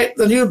set,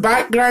 the new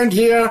background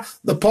here,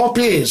 the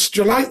poppies?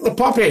 Do you like the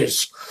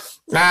poppies?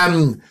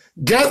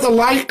 Get the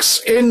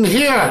likes in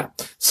here,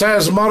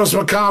 says Morris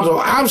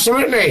McArdle.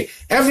 Absolutely.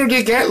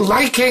 Everybody get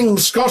liking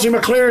Scottie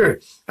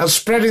McClue and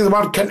spreading the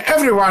word. Can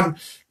everyone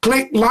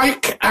click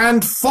like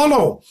and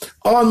follow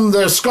on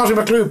the Scottie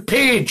McClue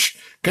page?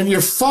 Can you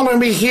follow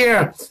me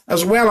here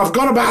as well? I've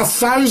got about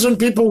 1,000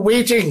 people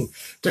waiting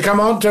to come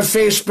onto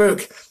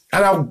Facebook,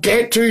 and I'll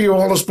get to you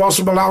all as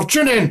possible. I'll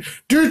tune in.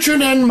 Do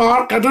tune in,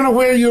 Mark. I don't know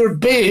where you're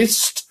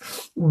based,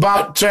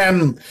 but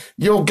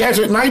you'll get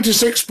it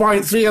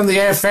 96.3 on the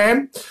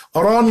FM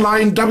or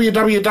online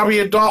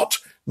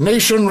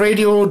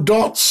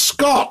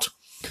www.nationradio.scot,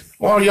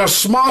 or your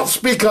smart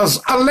speakers.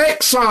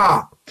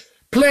 Alexa,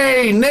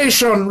 play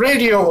Nation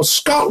Radio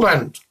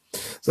Scotland.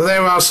 So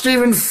there we are.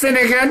 Stephen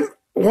Finnegan,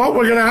 what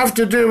we're going to have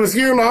to do with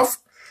you, love,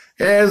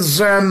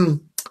 is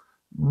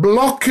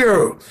block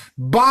you.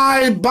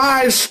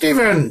 Bye,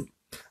 Stephen.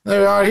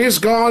 There we are. He's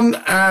gone,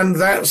 and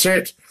that's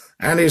it.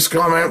 And his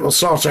comment will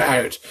sort it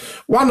out.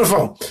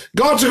 Wonderful.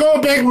 Got to go,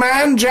 big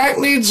man. Jack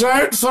needs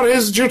out for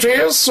his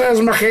duties, says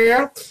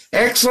McCare.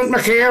 Excellent,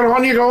 McCare.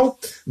 On you go.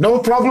 No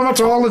problem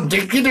at all. And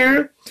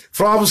Dinky-Doo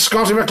from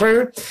Scottie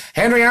McClue.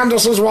 Henry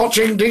Anderson's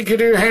watching.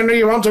 Dinky-Doo. Henry,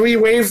 you want a wee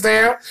wave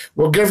there?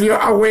 We'll give you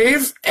a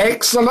wave.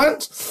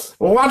 Excellent.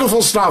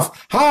 Wonderful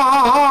stuff. Ha,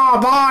 ha, ha,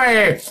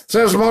 bye,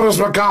 says Maurice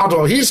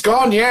Mercado. He's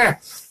gone, yeah.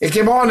 He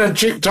came on and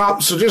cheeked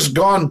up, so just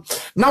gone.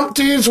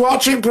 Numpty is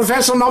watching.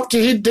 Professor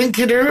Numpty,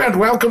 Dinky-Doo, and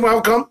welcome.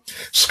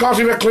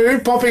 Scottie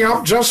McClue popping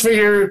up just for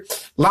you,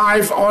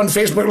 live on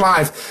Facebook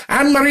Live.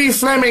 Anne-Marie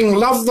Fleming,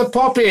 love the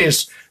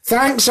poppies.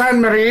 Thanks,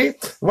 Anne-Marie.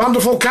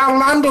 Wonderful.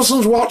 Carol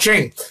Anderson's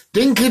watching.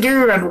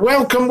 Dinky-Doo, and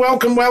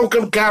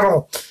welcome,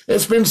 Carol.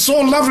 It's been so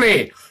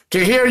lovely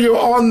to hear you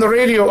on the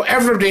radio.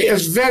 Everybody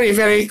is very,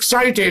 very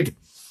excited.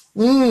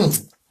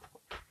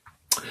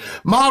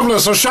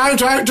 Marvellous. A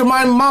shout out to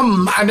my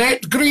mum,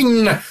 Annette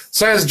Green,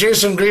 says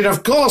Jason Green.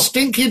 Of course,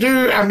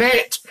 Dinky-Doo,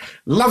 Annette.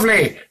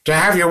 Lovely to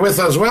have you with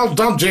us. Well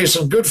done,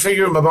 Jason. Good for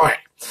you, my boy.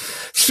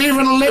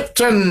 Stephen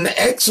Lipton,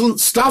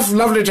 excellent stuff.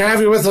 Lovely to have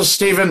you with us,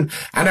 Stephen.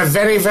 And a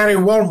very, very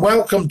warm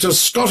welcome to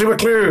Scottie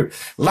McClue,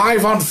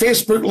 live on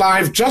Facebook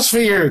Live, just for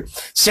you,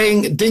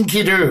 saying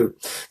Dinky-Doo.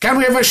 Can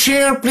we have a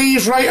share,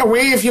 please, right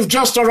away? If you've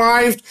just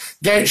arrived,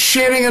 get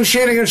sharing and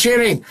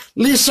sharing.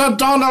 Lisa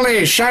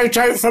Donnelly, shout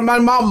out from my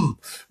mum.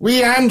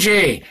 Wee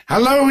Angie.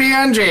 Hello, wee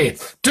Angie.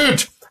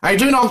 Dude, I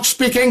do not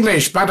speak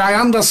English, but I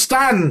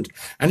understand,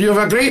 and you have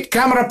a great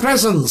camera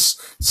presence,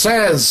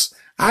 says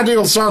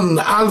Adilson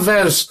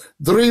Alves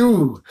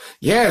Drew.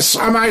 Yes,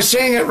 am I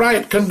saying it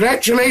right?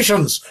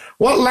 Congratulations.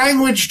 What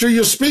language do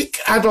you speak,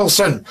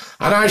 Adilson?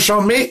 And I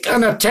shall make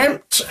an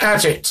attempt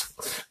at it.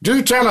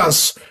 Do tell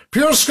us.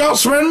 Pure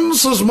Scotsman,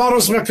 says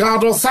Maurice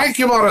Mercado. Thank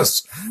you,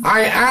 Maurice.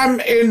 I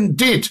am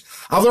indeed.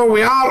 Although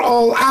we are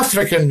all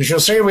Africans, you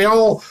see, we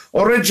all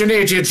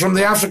originated from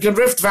the African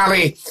Rift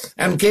Valley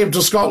and came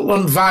to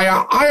Scotland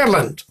via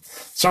Ireland.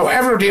 So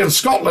everybody in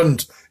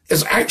Scotland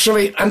is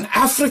actually an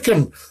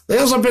African.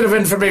 There's a bit of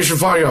information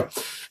for you.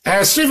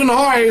 Stephen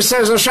Hoy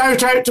says a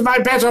shout out to my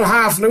better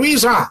half,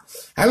 Louisa.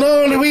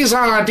 Hello,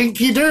 Louisa,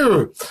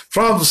 Dinky-Doo,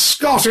 from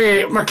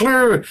Scottie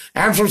McClue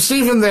and from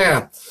Stephen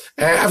there.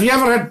 Have you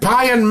ever had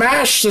pie and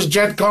mash, says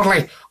Jed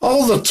Connolly.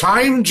 All the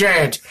time,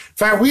 Jed. In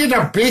fact, we had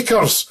a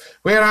baker's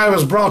where I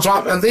was brought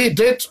up, and they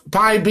did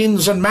pie,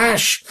 beans and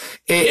mash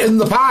in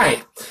the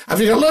pie.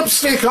 Have you got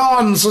lipstick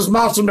on, says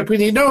Martin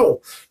McQueenie.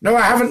 No,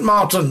 I haven't,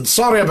 Martin.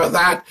 Sorry about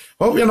that.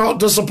 Hope you're not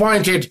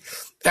disappointed.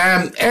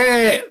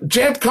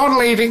 Jed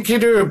Connolly,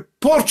 Dinky-Doo,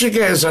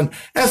 Portuguese and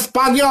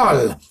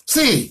Espanol.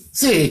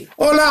 Si.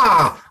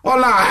 Hola,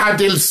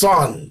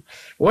 Adilson.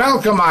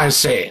 Welcome, I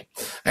say.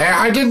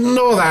 I didn't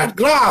know that.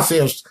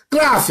 Gracias.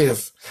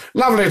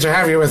 Lovely to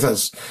have you with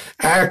us.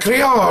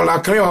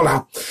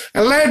 Criolla.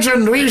 A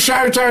legend. We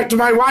shout out to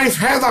my wife,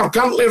 Heather,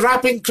 currently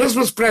wrapping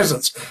Christmas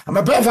presents. I'm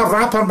a bit of a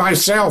wrapper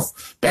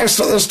myself. Best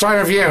at this time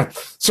of year.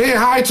 Say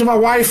hi to my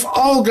wife,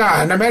 Olga,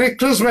 and a Merry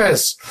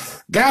Christmas.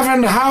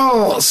 Gavin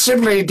Howell,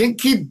 Sibley,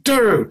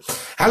 Dinky-Doo.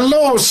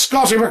 Hello,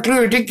 Scottie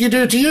McClue,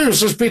 Dinky-Doo to you,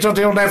 says Peter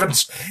Dale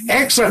Nevins.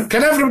 Excellent.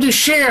 Can everybody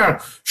share?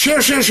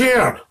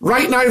 Share.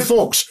 Right now,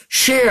 folks,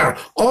 share.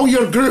 All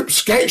your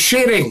groups, get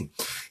sharing.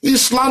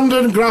 East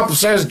London Grub,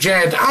 says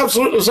Jed.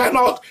 Absolutely, is that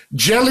not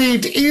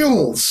jellied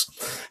eels?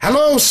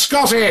 Hello,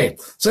 Scottie,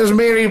 says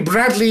Mary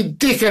Bradley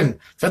Deacon.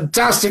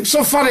 Fantastic.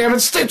 So funny, I'm in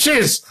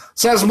stitches,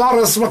 says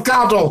Maurice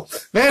Mercado.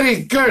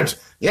 Very good.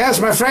 Yes,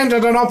 my friend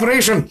had an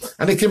operation,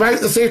 and he came out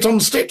the theatre on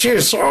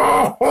stitches.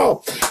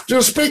 Oh. Do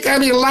you speak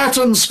any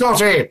Latin,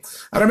 Scottie?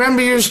 I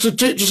remember you used to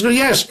teach us,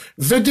 yes,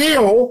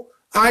 video,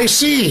 I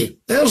see.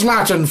 There's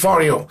Latin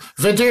for you.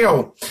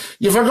 Video.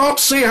 You forgot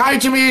to say hi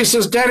to me,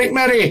 says Derek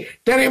Merry.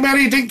 Derek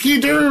Merry,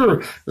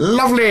 Dinky-Doo.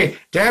 Lovely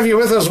to have you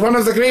with us, one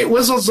of the great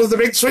wizards of the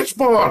big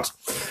switchboard.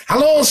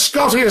 Hello,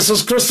 Scottie,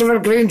 says Christopher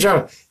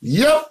Granger.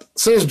 Yup,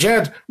 says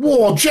Jed.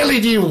 Whoa,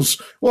 jelly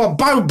deals. Whoa,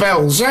 bow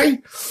bells, eh?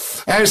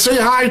 Say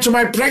hi to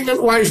my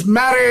pregnant wife,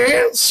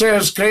 Mary,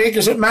 says Craig.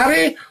 Is it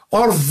Mary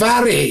or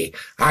Vary?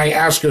 I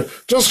ask you.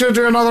 Just going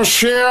to do another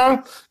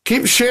share.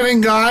 Keep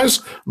sharing,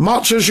 guys,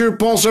 much as you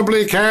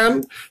possibly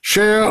can.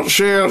 Share.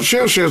 Share. There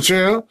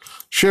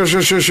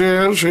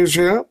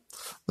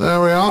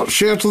we are.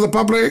 Share to the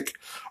public.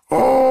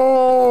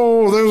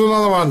 Oh, there's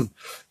another one.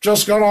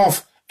 Just got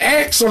off.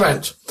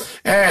 Excellent.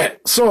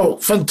 So,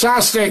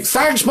 fantastic.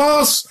 Thanks,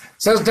 boss,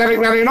 says Derek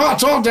Mary.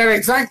 Not at all,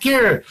 Derek. Thank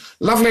you.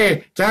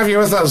 Lovely to have you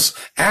with us.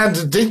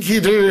 And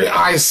Dinky-Doo,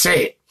 I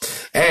say.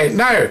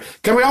 Now,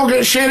 can we all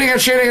get sharing?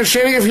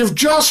 If you've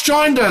just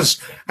joined us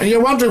and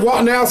you're wondering what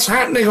on earth's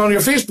happening on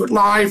your Facebook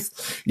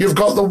Live, you've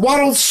got the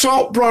world's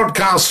top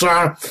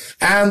broadcaster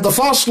and the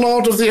first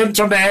lord of the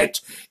internet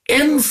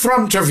in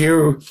front of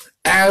you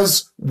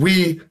as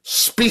we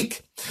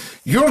speak.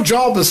 Your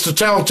job is to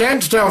tell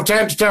 10 to tell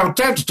 10 to tell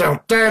 10 to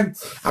tell 10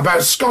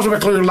 about Scottie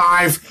McClue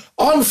Live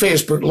on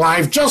Facebook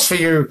Live, just for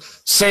you,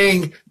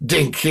 saying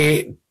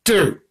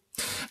Dinky-Doo.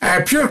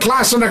 Pure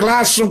class in a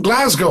glass from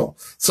Glasgow,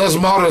 says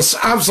Morris.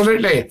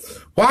 Absolutely.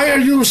 Why are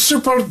you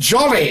super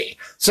jolly,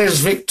 says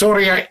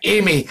Victoria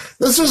Amy.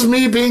 This is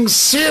me being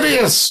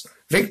serious,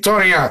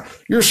 Victoria.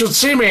 You should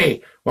see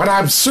me when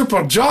I'm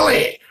super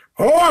jolly.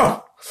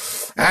 Oh!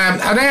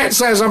 Annette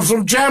says, I'm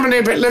from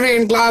Germany but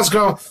living in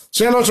Glasgow.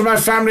 Say hello to my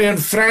family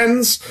and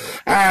friends.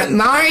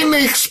 Nein,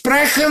 ich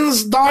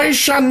sprechen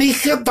Deutsch,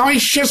 nicht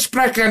Deutsch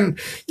sprechen.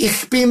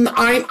 Ich bin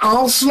ein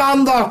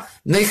Ausländer,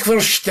 nicht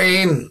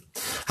verstehen.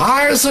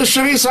 Hi, this is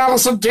Sharice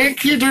Allison,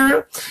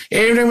 Dinky-Doo.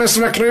 Evening,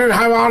 Mr. McClue.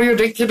 How are you,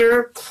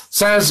 Dinky-Doo?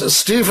 Says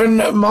Stephen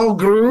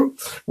Mulgrew.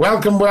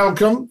 Welcome,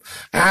 welcome.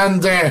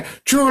 And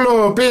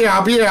Chulo,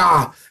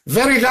 Bia.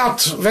 Very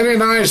gut, very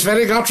nice,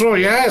 very guttural,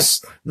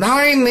 yes.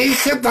 Nein,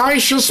 nicht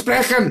Deutsch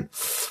sprechen.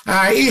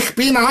 Ich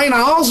bin ein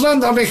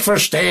Ausländer, nicht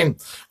verstehen.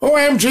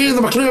 OMG,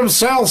 the McClue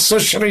himself,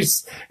 says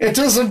Sharice. It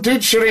is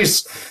indeed,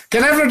 Sharice.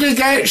 Can everybody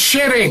get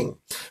sharing?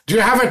 Do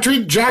you have a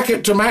tweed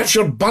jacket to match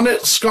your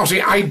bonnet,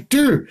 Scotty? I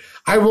do.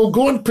 I will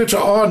go and put it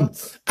on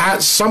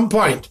at some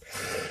point.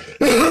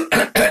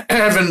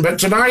 Evan, but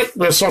tonight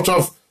we're sort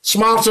of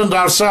smartened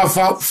ourselves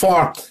up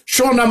for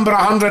show number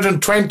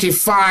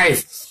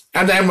 125.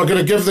 And then we're going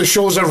to give the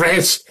shows a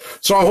rest.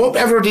 So I hope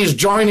everybody's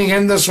joining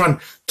in this one.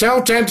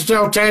 Tell 10 to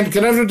tell 10.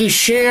 Can everybody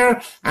share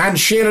and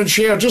share and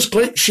share? Just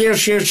click share,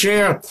 share,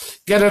 share.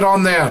 Get it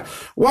on there.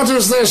 What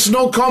is this?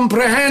 No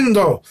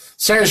comprehendo,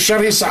 says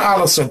Sharice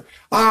Allison.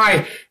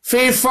 Aye,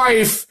 Faye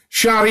Fife,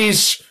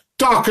 Sharice,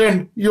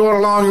 talking your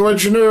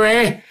language now,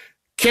 eh?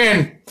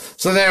 Ken.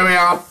 So there we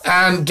are.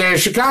 And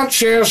she can't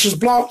share. She's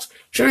blocked.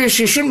 Sharice,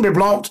 she shouldn't be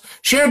blocked.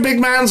 Share big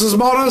man, says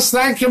Morris.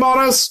 Thank you,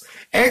 Morris.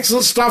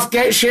 Excellent stuff.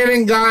 Get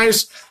sharing,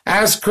 guys,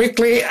 as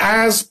quickly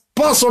as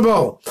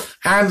possible.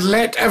 And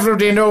let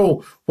everybody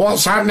know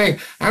what's happening.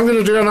 I'm going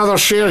to do another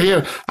share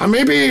here. And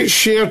maybe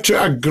share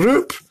to a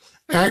group,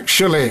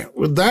 actually.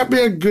 Would that be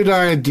a good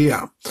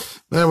idea?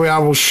 There we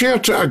are. We'll share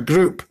to a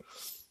group.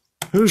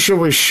 Who shall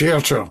we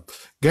share to?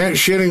 Get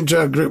sharing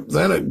to a group.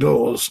 Then it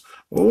goes.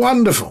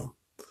 Wonderful.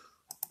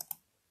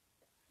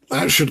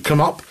 That should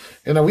come up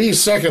in a wee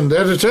second.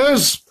 There it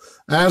is.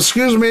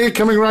 Excuse me,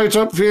 coming right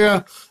up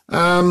here.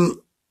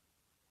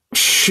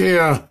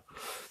 Share.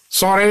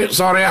 Sorry,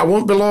 I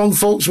won't be long,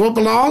 folks, won't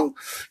be long.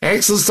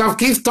 Excellent stuff.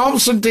 Keith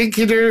Thompson,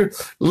 Dinky-Doo,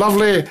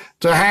 lovely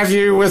to have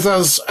you with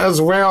us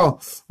as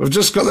well. We've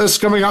just got this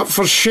coming up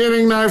for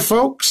sharing now,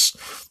 folks.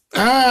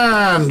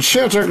 And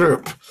share to a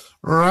group.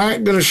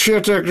 Right, going to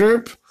share to a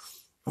group.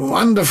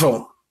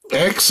 Wonderful.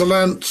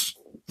 Excellent.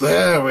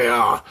 There we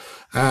are.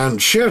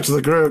 And share to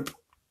the group.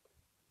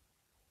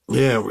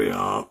 There we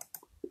are.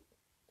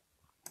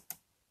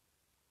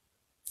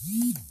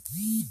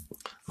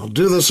 I'll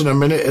do this in a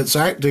minute. It's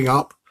acting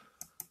up.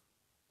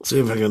 See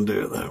if I can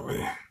do it that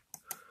way.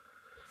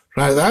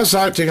 Right, that's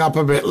acting up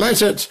a bit.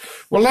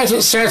 We'll let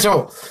it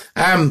settle.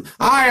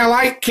 I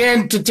like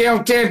Ken to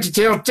tell 10 to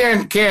tell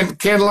 10.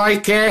 Ken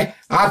like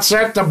that's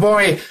it, the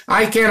boy.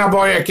 I ken a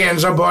boy, a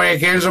Ken's a boy, a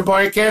Ken's a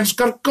boy, a Ken's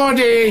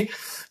Kirkcaldy.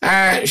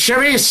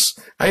 Sharice,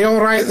 are you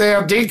all right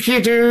there?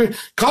 Dinky-Doo.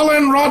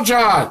 Colin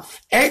Roger.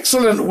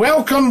 Excellent.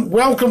 Welcome.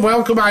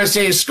 I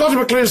say Scottie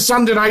McClue's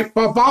Sunday Night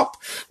Pop-Up,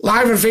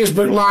 live on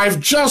Facebook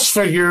Live, just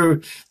for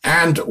you.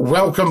 And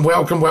welcome.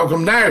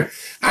 Now,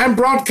 I'm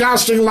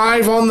broadcasting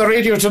live on the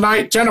radio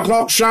tonight, 10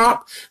 o'clock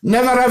sharp.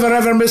 Never,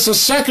 ever miss a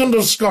second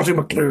of Scottie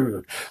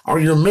McClue, or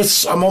you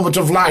miss a moment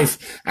of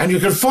life. And you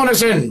can phone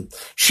us in.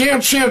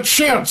 Shared,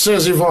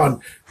 says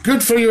Yvonne.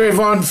 Good for you,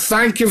 Yvonne.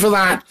 Thank you for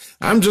that.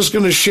 I'm just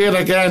going to share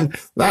again.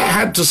 That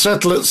had to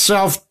settle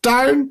itself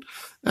down.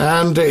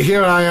 And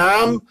here I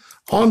am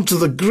onto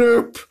the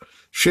group,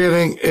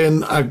 sharing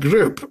in a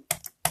group.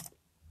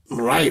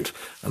 Right.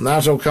 And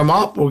that'll come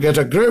up. We'll get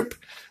a group.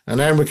 And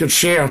then we could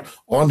share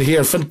on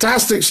here.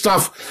 Fantastic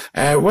stuff.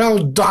 Well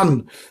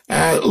done.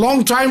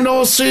 Long time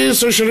no see,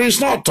 so Sharice,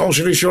 not told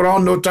Sharice, you were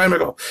on no time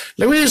ago.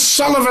 Louise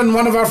Sullivan,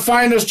 one of our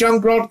finest young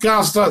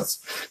broadcasters.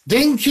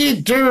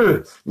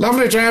 Dinky-Doo,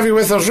 lovely to have you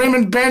with us.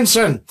 Raymond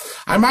Benson,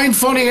 I mind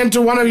phoning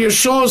into one of your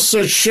shows,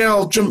 says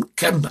Shell Jim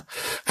Kim.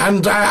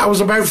 And I was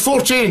about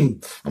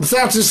 14. I'm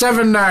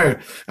 37 now.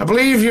 I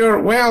believe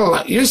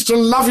used to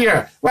love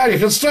you. Well, you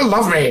can still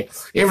love me,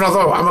 even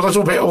though I'm a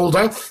little bit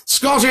older.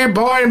 Scotty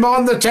boy,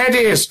 mon the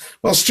teddies.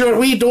 Well, Stuart,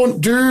 we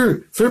don't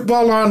do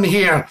football on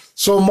here,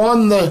 so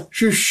mon the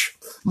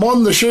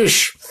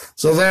shush.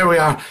 So there we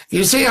are.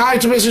 You say hi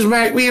to Mrs.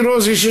 McWee,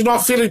 Rosie, she's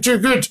not feeling too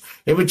good.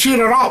 It would cheer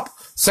her up,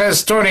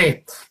 says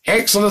Tony.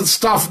 Excellent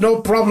stuff,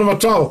 no problem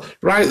at all.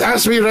 Right,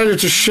 that's me ready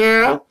to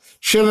share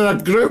in a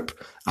group.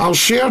 I'll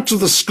share to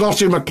the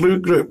Scottie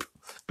McClue group,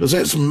 because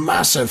it's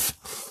massive.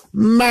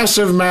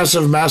 Massive.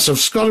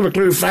 Scottie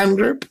McClue fan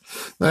group.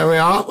 There we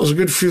are. There's a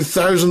good few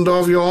thousand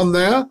of you on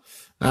there.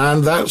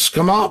 And that's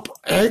come up.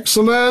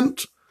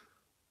 Excellent.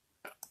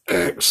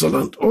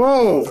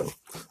 Oh,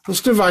 this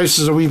device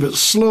is a wee bit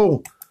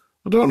slow.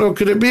 I don't know.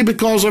 Could it be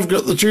because I've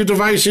got the two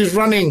devices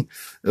running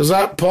Is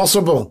that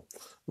possible?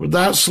 Would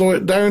that slow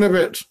it down a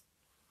bit?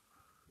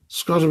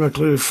 Scottie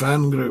McClue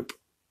fan group.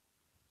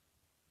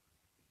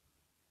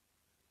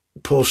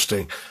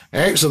 Posting.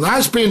 Excellent.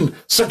 That's been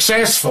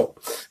successful.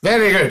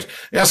 Very good.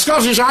 Yeah,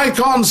 Scottish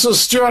icon,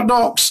 says Stuart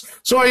Knox.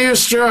 So are you,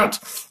 Stuart.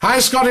 Hi,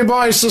 Scotty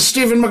boy, says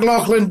Stephen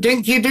McLaughlin.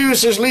 Dinky-Doo,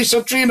 says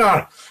Lisa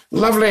Trainer.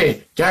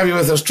 Lovely to have you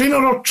with us.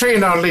 Trainer or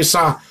trainer,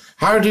 Lisa?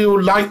 How do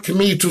you like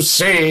me to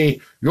say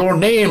your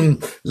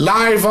name?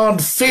 Live on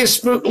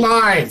Facebook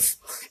Live.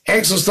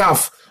 Excellent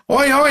stuff.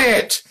 Oi, oi,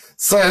 it,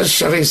 says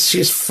Sharice.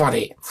 She's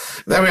funny.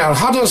 There we are.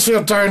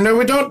 Huddersfield Town. No,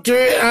 we don't do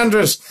it,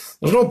 Andrews.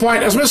 There's no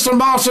point. Has Mr.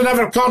 Martin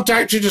ever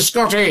contacted you,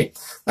 Scotty?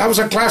 That was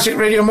a classic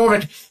radio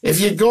moment.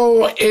 If you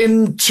go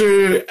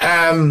into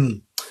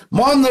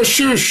Mon the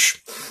Shoosh.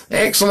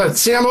 Excellent.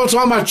 Say hello to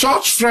all my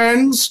church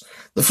friends.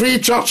 The Free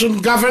Church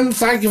in Govan.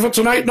 Thank you for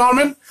tonight,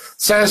 Norman.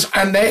 Says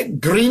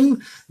Annette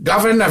Green.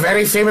 Govan, a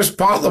very famous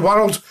part of the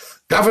world.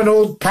 Govan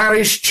Old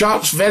Parish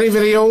Church, very,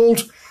 very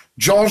old.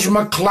 George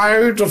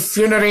MacLeod of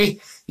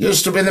Funerary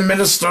used to be the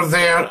minister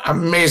there.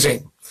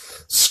 Amazing.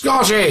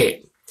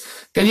 Scotty,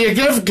 can you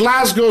give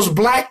Glasgow's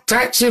black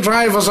taxi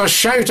drivers a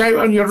shout out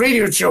on your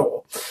radio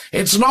show?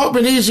 It's not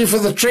been easy for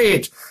the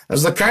trade,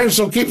 as the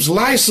council keeps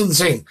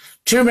licensing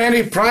too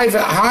many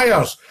private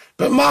hires.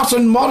 But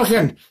Martin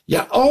Morgan,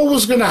 you're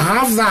always going to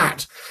have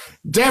that.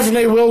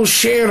 Definitely will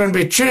share and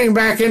be tuning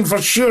back in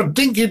for sure.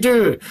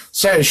 Dinky-Doo,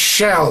 says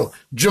Shell.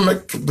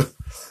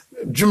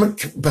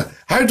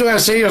 How do I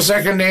say your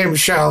second name,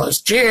 Shell?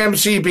 It's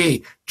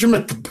JMCB.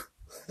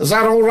 Is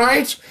that all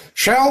right?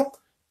 Shell,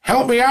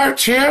 help me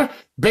out here.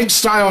 Big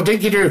style,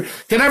 Dinky-Doo.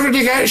 Can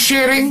everybody get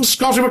sharing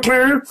Scottie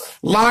McClue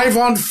live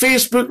on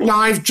Facebook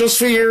Live just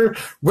for you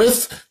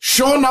with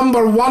show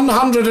number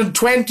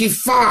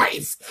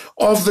 125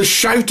 of the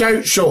shout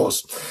out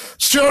shows.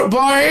 Stuart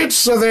Boyd,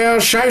 so there,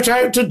 shout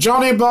out to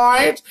Johnny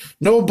Boyd.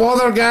 No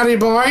bother, Gary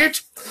Boyd.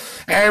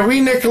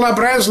 We Nicola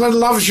Breslin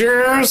loves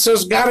you,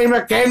 says Gary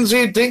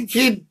McKenzie,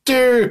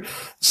 Dinky-Doo.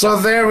 So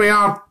there we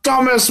are.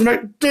 Thomas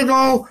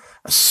McDougall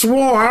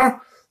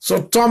swore.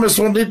 So Thomas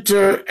will need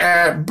to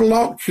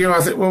block you,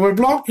 I think. Will we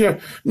block you?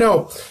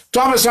 No.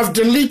 Thomas, I've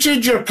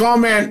deleted your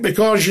comment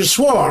because you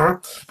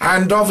swore,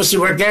 and obviously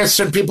we're guests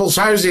in people's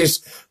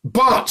houses.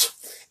 But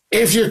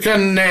if you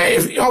can,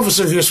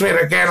 obviously if you swear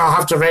again, I'll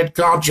have to red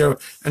card you,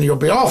 and you'll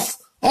be off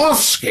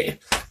ski.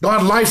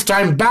 Not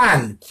lifetime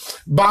ban.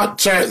 But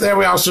there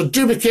we are. So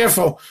do be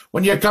careful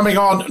when you're coming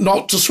on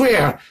not to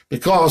swear,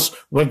 because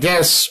we're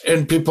guests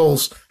in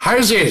people's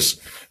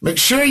houses. Make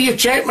sure you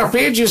check my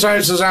pages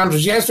out, says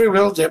Andrews. Yes, we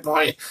will, dear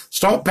boy.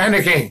 Stop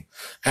panicking.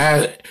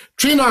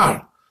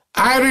 Trainer,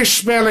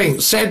 Irish spelling,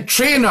 said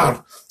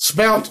trainer,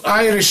 spelt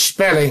Irish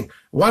spelling.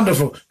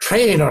 Wonderful.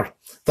 Trainer,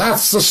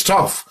 that's the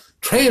stuff.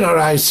 Trainer,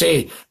 I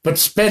say, but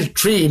spelled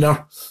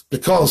trainer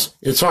because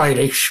it's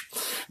Irish.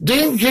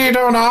 Dinky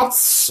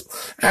Donuts,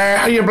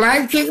 are you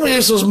blanking me,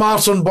 says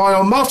Martin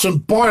Boyle. Martin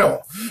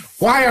Boyle,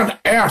 why on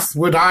earth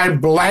would I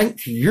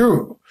blank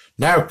you?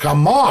 Now,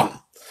 come on.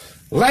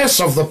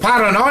 Less of the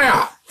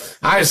paranoia,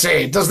 I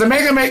say. Does the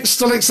Megamix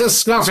still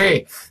exist,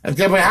 Scotty? And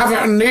can we have it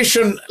on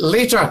Nation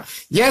later?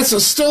 Yes,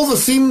 it's still the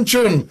theme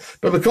tune,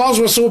 but because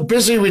we're so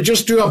busy, we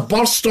just do a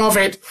burst of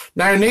it.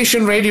 Now,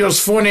 Nation Radio's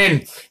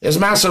phone-in is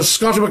massive.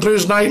 Scottie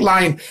McClue's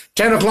Nightline,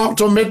 10 o'clock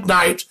till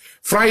midnight.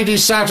 Friday,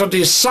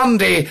 Saturday,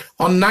 Sunday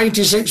on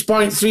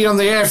 96.3 on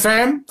the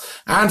FM.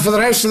 And for the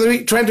rest of the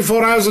week,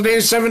 24 hours a day,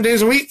 7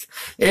 days a week,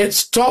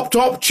 it's top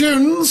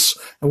tunes.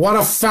 What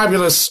a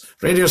fabulous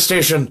radio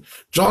station.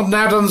 John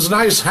Adams,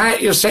 nice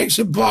hat, you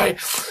sexy boy.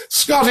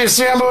 Scotty,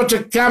 say hello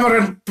to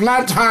Cameron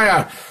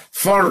Planthire.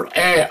 For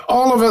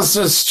all of us,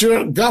 is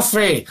Stuart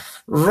Guthrie.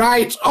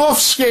 Right,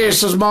 off-ski,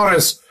 says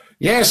Morris.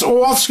 Yes,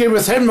 off-ski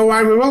with him,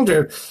 why we will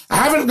do. I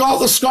haven't got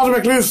the Scottie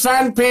McClue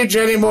fan page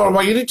anymore.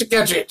 Well, you need to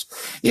get it.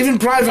 Even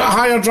private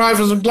hire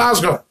drivers in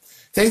Glasgow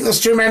think there's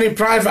too many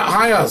private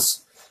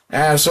hires.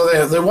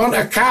 So they want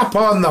a cap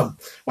on them.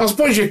 Well, I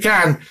suppose you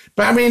can.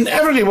 But, I mean,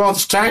 everybody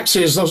wants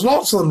taxis. There's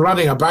lots of them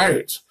running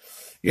about.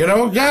 You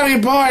know, Gary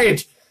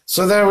Boyd.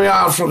 So there we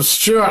are from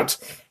Stuart.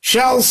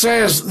 Shell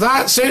says,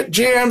 that's it,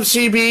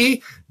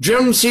 JMCB,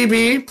 Jim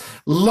CB.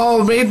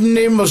 Lol, maiden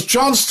name was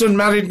Johnston,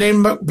 married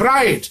name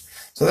McBride.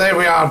 So there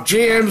we are,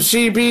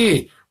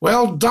 JMCB.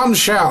 Well done,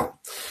 Shell.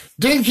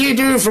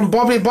 Dinky-Doo from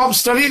Bobby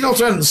Bobster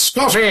Eagleton.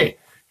 Scotty,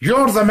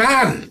 you're the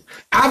man.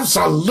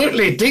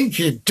 Absolutely,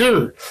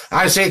 Dinky-Doo.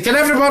 I say, can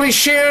everybody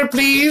share,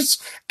 please?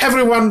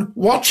 Everyone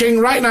watching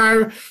right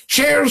now,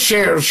 share.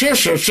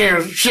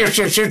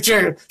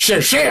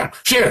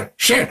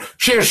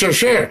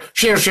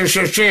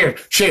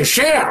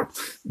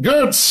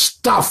 Good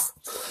stuff.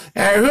 Who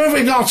have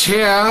we got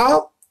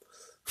here?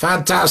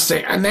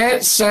 Fantastic.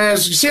 Annette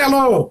says, say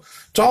hello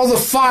to all the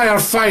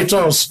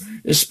firefighters,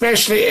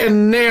 especially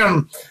in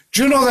Nairn.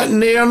 Do you know that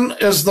Nairn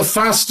is the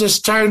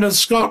fastest town in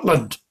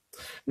Scotland?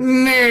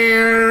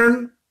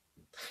 Nairn.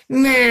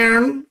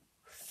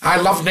 I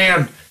love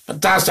Nairn.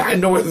 Fantastic. I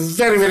know it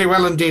very, very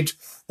well indeed.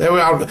 There we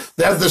are.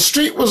 The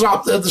street was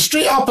up. The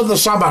street up in the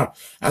summer,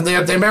 and they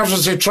had the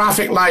emergency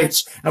traffic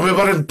lights, and we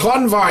were in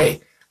convoy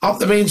up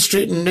the main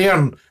street in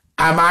Nairn.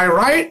 Am I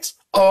right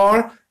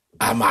or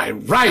am I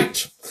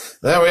right?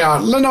 There we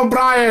are. Lynn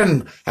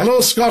O'Brien.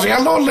 Hello, Scotty.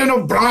 Hello, Lynn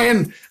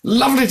O'Brien.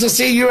 Lovely to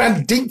see you.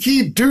 And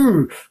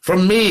Dinky-Doo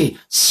from me,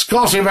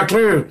 Scottie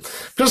McClue.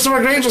 Christopher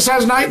Granger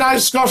says, night, night,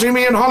 Scotty.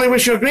 Me and Holly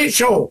wish you a great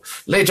show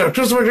later.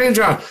 Christopher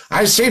Granger,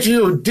 I say to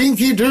you,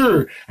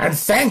 Dinky-Doo, and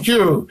thank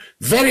you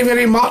very,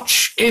 very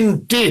much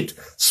indeed.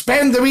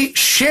 Spend the week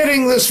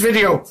sharing this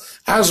video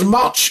as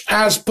much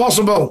as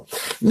possible.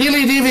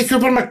 Neely Davy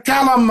Cooper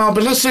McCallum, I'll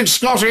be listening,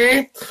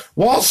 Scotty.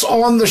 What's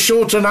on the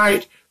show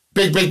tonight?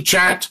 Big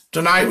chat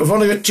tonight. We've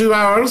only got 2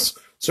 hours,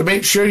 so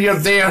make sure you're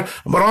there.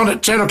 And we're on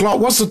at 10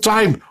 o'clock. What's the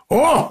time?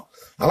 Oh,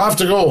 I'll have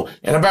to go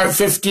in about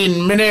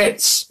 15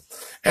 minutes.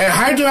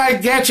 How do I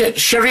get it,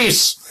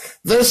 Charisse?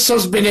 This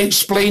has been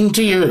explained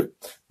to you.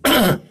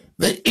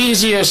 The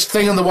easiest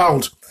thing in the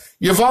world.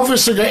 You've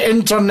obviously got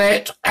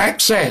internet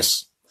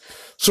access.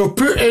 So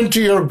put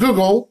into your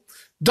Google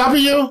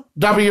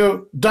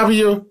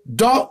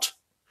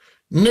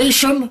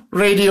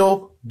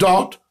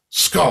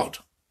www.nationradio.scot.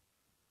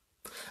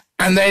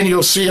 And then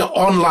you'll see it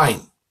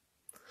online.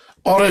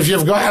 Or if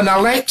you've got an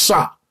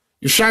Alexa,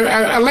 you shout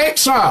out,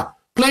 Alexa,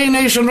 play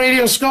Nation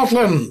Radio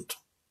Scotland.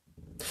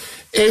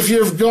 If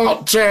you've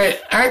got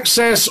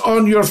access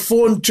on your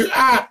phone to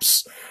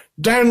apps,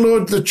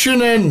 download the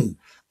TuneIn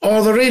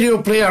or the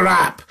Radio Player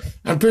app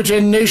and put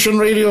in Nation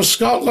Radio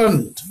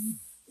Scotland.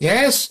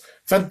 Yes?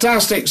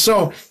 Fantastic.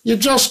 So you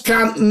just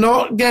can't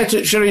not get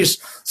it, Charisse.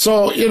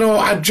 So, you know,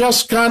 I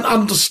just can't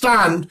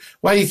understand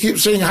why you keep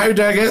saying, how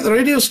do I get the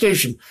radio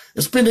station?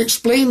 It's been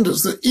explained.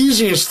 It's the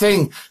easiest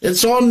thing.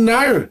 It's on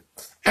now.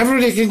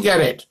 Everybody can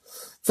get it.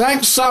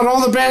 Thanks, sir. All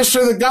the best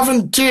to the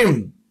Govan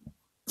team,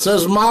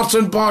 says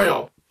Martin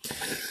Boyle.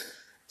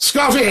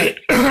 Scotty,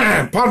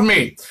 pardon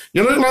me.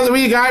 You look like the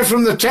wee guy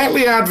from the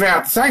Tetley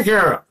advert. Thank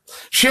you.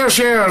 Share.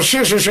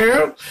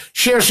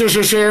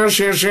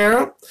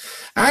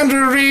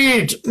 Andrew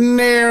Reid,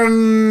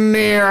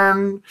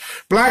 Nairn.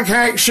 Black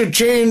Hack should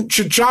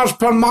charge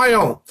per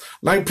mile,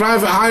 like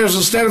private hires,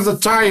 instead of the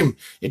time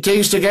it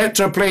takes to get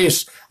to a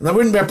place. And there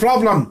wouldn't be a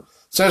problem,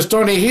 says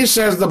Tony. He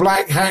says the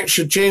Black Hack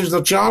should change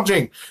the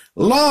charging.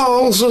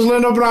 Lol, says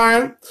Lynn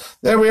O'Brien.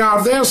 There we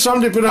are. There's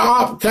somebody put it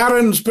up.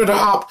 Karen's put it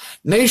up.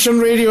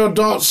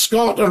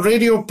 Nationradio.scot and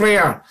Radio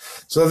Player.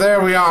 So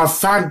there we are.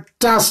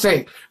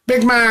 Fantastic.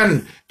 Big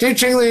man,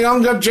 teaching the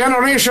younger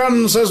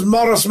generation, says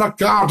Morris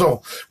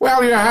McCardle.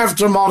 Well, you have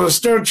to, Morris,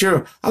 don't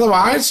you?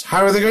 Otherwise,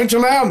 how are they going to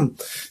learn?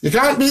 You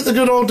can't beat the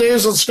good old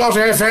days of Scott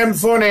FM.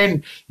 Phone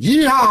in.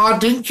 Yeehaw,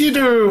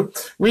 Dinky-Doo.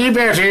 We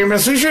Betty,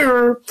 Mrs.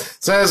 You,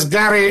 says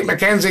Gary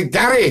Mackenzie.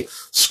 Gary,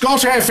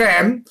 Scott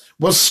FM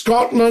was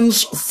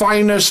Scotland's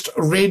finest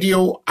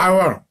radio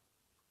hour,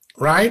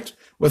 right?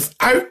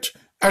 Without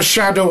a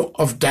shadow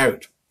of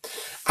doubt.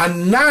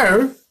 And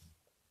now,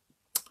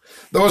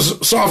 there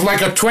was sort of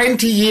like a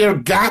 20-year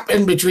gap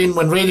in between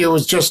when radio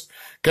was just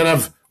kind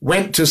of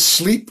went to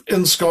sleep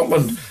in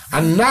Scotland.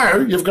 And now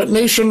you've got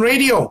Nation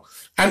Radio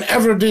and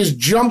everybody's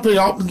jumping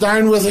up and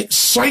down with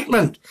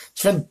excitement.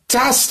 It's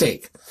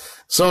fantastic.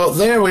 So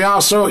there we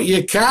are. So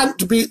you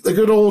can't beat the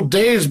good old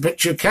days,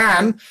 but you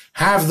can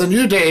have the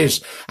new days.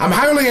 I'm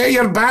howling at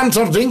your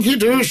banter,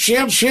 Dinky-Doo.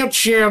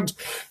 Shared.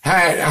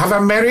 Have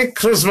a Merry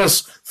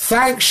Christmas.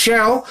 Thanks,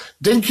 Shell,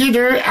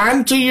 Dinky-Doo,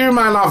 and to you,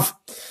 my love.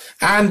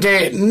 And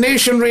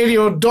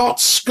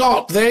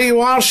nationradio.scot. There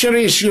you are,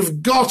 Charisse.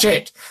 You've got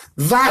it.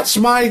 That's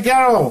my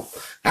girl.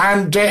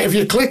 And if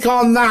you click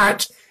on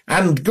that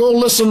and go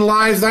listen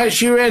live,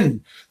 that's you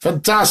in.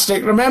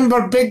 Fantastic.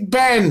 Remember, Big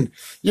Ben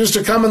used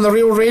to come on the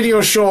Real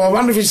Radio Show. I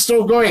wonder if he's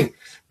still going.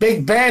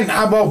 Big Ben.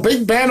 Well,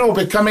 Big Ben will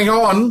be coming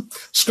on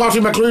Scottie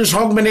McClue's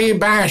Hogmanay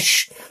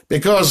Bash,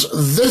 because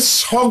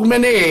this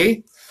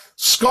Hogmanay,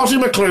 Scottie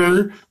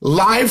McClue,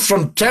 live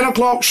from 10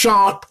 o'clock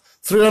sharp,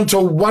 through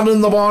until 1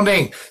 in the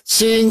morning,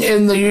 seeing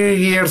in the new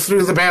year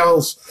through the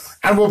bells.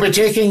 And we'll be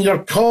taking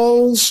your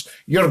calls,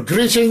 your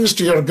greetings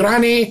to your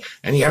granny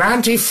and your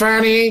Auntie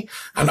Fanny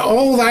and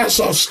all that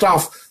sort of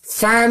stuff.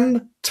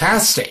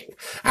 Fantastic.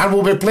 And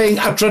we'll be playing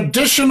a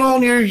traditional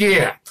New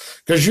Year,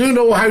 because you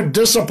know how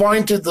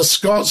disappointed the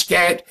Scots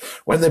get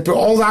when they put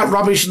all that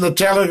rubbish in the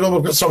telly.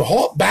 We've got some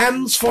hot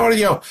bands for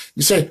you.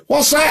 You say,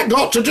 what's that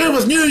got to do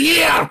with New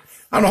Year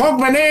and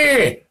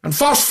Hogmanay and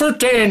first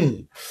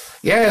footing?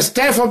 Yes,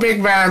 defo big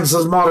man,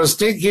 says Morris.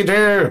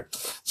 Dinky-Doo.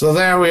 So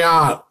there we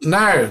are.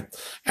 Now,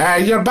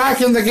 you're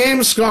back in the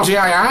game, Scotty.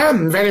 I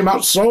am, very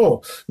much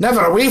so.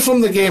 Never away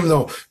from the game,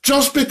 though.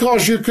 Just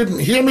because you couldn't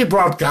hear me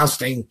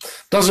broadcasting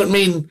doesn't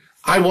mean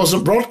I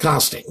wasn't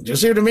broadcasting. Do you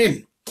see what I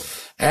mean?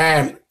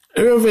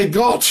 Who have we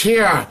got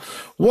here?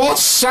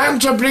 What's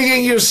Santa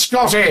bringing you,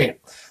 Scotty?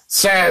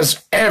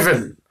 Says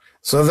Evan.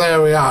 So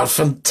there we are.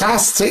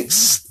 Fantastic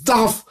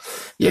stuff.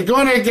 You're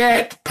going to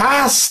get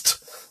past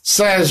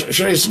says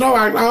Sharice, no,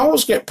 I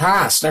always get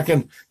past. I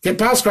can get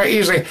past quite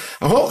easily.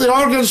 I hope the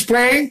organ's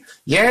playing.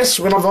 Yes,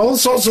 we'll have all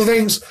sorts of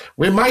things.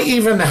 We might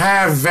even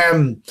have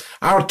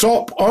our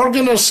top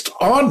organist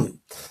on.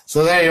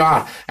 So there you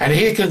are. And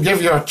he can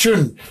give you a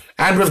tune.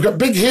 And we've got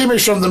Big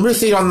Hamish on the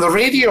Moothy on the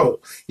radio.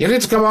 You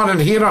need to come on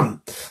and hear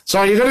him.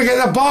 So you're going to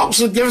get the box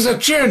that gives a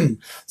tune,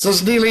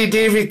 says Neely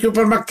Davy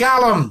Cooper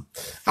McCallum.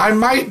 I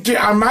might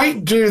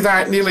do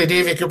that, Neely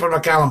Davy Cooper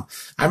McCallum.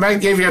 I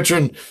might give you a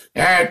tune.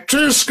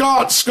 True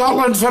Scott,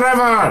 Scotland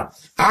forever.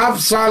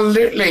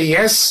 Absolutely,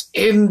 yes,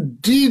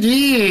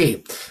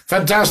 indeedy.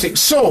 Fantastic.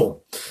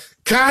 So,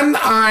 can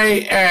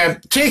I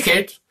take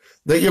it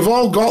that you've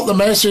all got the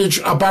message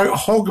about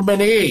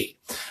Hogmanay?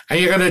 And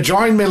you're going to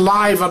join me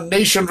live on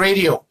Nation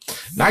Radio,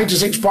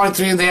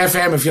 96.3 in the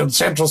FM if you're in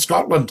Central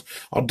Scotland,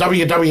 or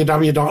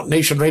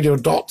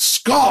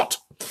www.nationradio.scot.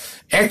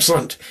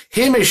 Excellent.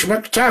 Hamish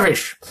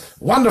McTavish.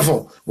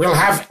 Wonderful. We'll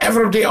have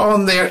everybody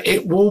on there.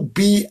 It will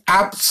be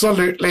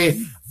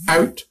absolutely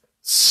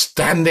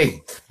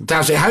outstanding.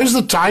 Fantastic. How's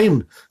the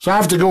time? So I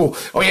have to go.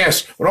 Oh,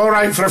 yes. We're all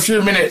right for a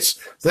few minutes.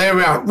 There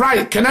we are.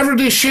 Right. Can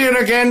everybody share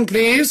again,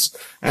 please?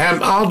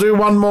 I'll do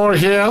one more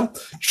here.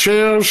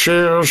 Share,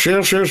 share,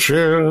 share, share,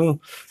 share.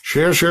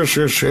 Share, share,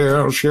 share,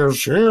 share, share,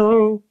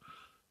 share.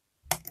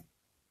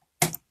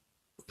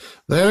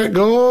 There it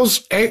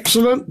goes.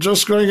 Excellent.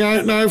 Just going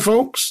out now,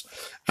 folks.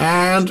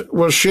 And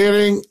we're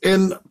sharing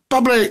in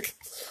public.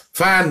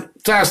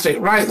 Fantastic.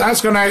 Right,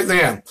 that's gone out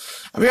there.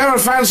 Have you ever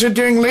fancied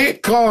doing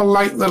late call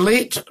like the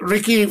late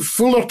Ricky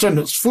Fullerton,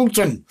 it's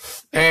Fulton,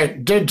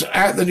 did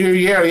at the New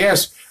Year?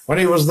 Yes, when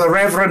he was the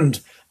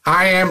Reverend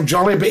I Am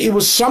Jolly, but he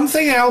was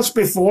something else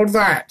before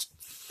that.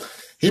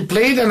 He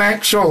played an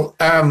actual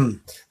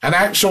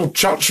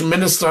church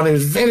minister, and he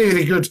was very,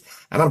 very good.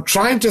 And I'm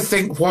trying to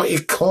think what he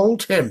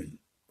called him.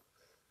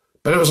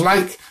 But it was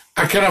like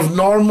a kind of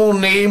normal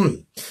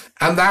name,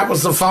 and that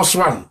was the first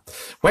one.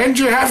 When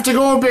do you have to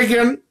go,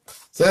 Biggin?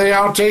 So there you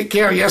are, take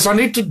care. Yes, I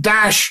need to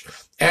dash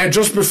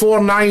just before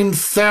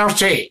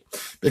 9:30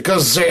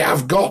 because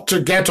I've got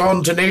to get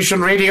on to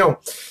Nation Radio.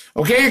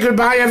 Okay,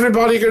 goodbye,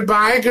 everybody.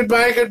 Goodbye,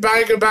 goodbye,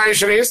 goodbye, goodbye,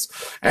 Sharice.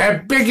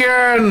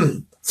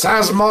 Biggin,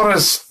 says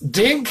Morris.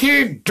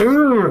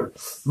 Dinky-Doo.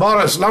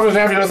 Morris, lovely to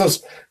have you with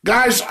us.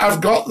 Guys, I've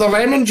got the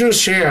lemon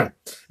juice here.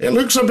 It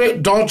looks a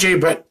bit dodgy,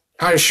 but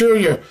I assure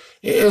you,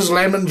 it is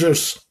lemon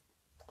juice.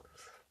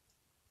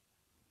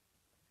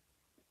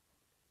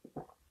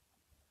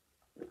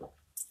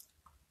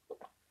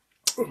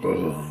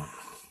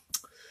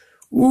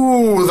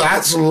 Ooh,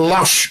 that's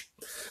lush.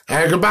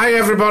 Goodbye,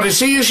 everybody.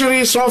 See you,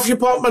 Sharice. Off you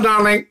pop, my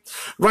darling.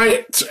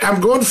 Right,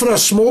 I'm going for a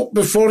smoke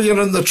before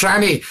you're in the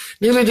tranny.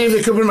 Neely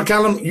Davy Cooper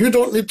McCallum, you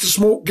don't need to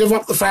smoke. Give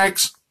up the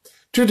fags.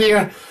 Too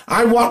dear.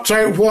 I worked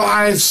out what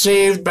I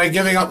saved by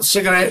giving up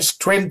cigarettes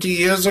 20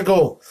 years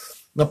ago.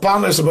 And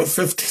apparently it's about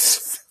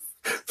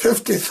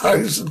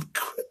 50,000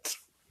 quid.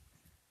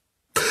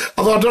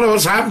 Although I don't know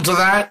what's happened to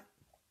that.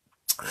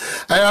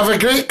 Have a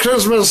great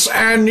Christmas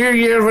and New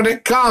Year when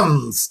it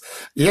comes.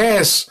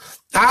 Yes,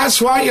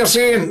 that's what you're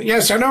saying.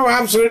 Yes, I know,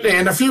 absolutely.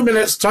 In a few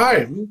minutes'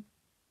 time.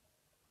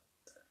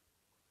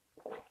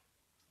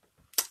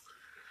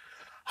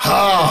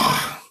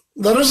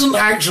 There isn't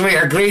actually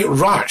a great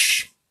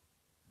rush.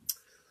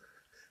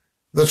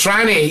 The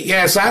tranny,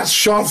 yes, that's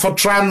short for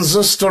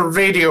transistor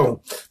radio,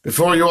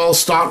 before you all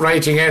start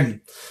writing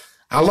in.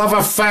 I love a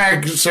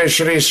fag, says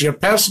Sharice. Your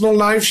personal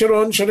life, your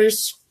own,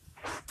 Sharice?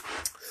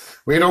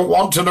 We don't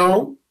want to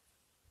know.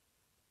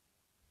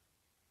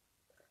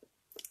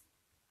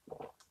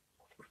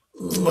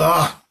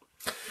 I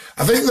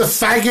think the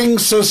fagging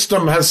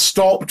system has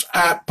stopped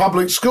at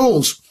public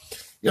schools.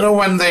 You know,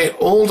 when the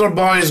older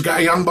boys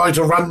got a young boy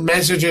to run a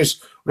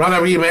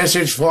wee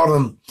message for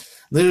them,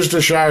 they used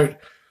to shout.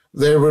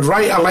 They would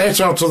write a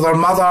letter to their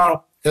mother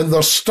in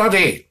their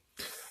study,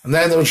 and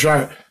then they would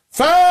shout,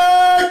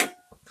 "Fag!"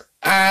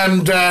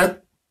 And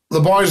the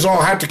boys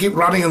all had to keep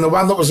running, and the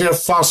one that was there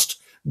first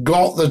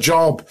got the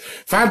job.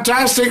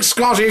 Fantastic,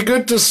 Scotty.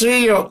 Good to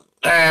see you.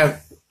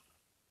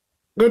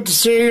 Good to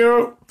see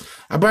you.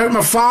 About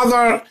my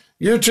father,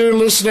 you two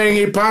listening,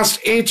 he passed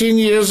 18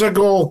 years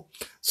ago.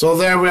 So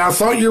there we are. I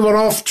thought you were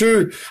off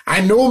too.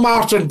 I know,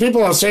 Martin.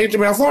 People are saying to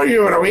me, I thought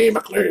you were away,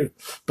 McClue.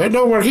 But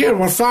no, we're here.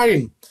 We're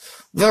fine.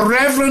 The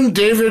Reverend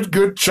David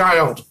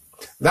Goodchild.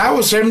 That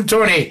was him,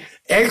 Tony.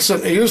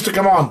 Excellent. He used to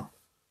come on.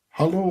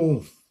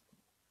 Hello.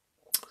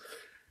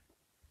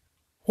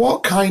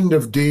 What kind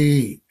of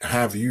day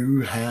have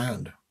you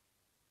had?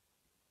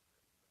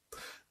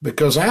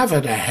 Because I've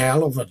had a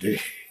hell of a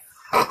day.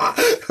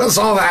 That's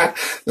all that.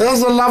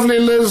 There's a lovely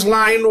Liz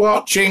Line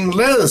watching.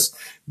 Liz,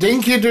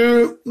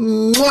 Dinky-Doo,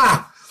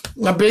 mwah!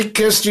 A big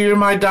kiss to you,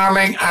 my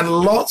darling, and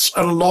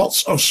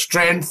lots of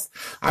strength.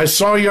 I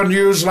saw your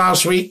news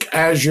last week,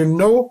 as you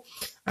know,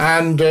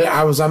 and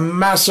I was a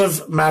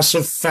massive,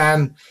 massive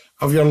fan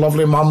of your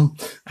lovely mum,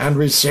 and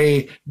we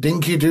say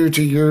Dinky-Doo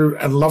to you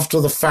and love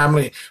to the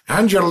family,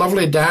 and your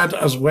lovely dad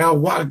as well.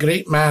 What a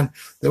great man.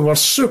 They were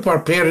super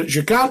parents.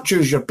 You can't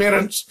choose your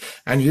parents,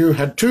 and you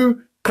had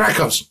two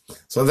Crackers.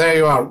 So there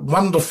you are.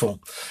 Wonderful.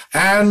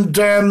 And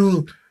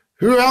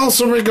who else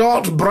have we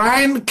got?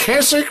 Brian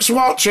Keswick's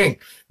watching.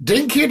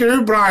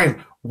 Dinky-Doo,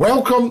 Brian.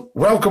 Welcome,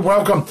 welcome,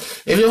 welcome.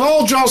 If you've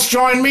all just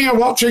joined me, you're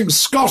watching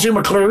Scottie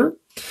McClue.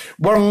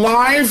 We're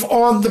live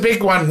on the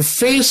big one,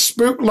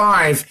 Facebook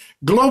Live,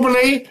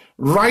 globally,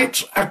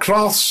 right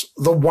across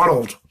the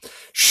world.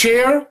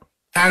 Share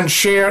and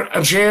share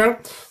and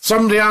share.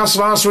 Somebody asked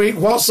last week,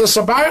 what's this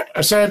about?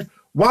 I said,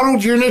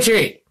 world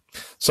unity.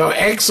 So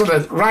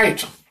excellent.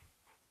 Right.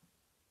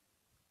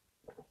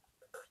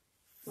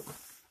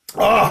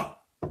 Oh,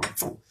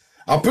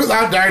 I'll put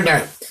that down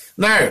now.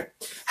 Now,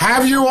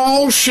 have you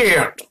all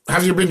shared?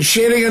 Have you been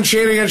sharing and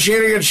sharing and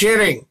sharing and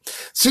sharing?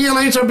 See you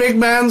later, big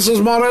man, says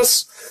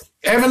Morris.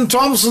 Evan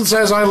Thompson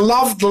says, I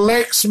loved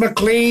Lex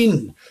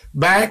McLean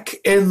back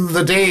in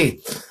the day.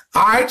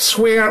 I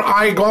swear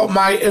I got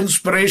my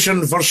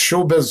inspiration for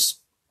showbiz.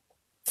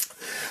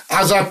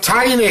 As a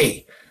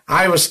tiny,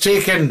 I was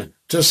taken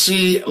to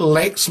see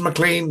Lex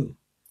McLean.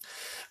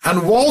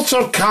 And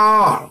Walter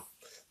Carr,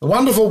 the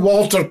wonderful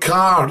Walter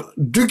Carr,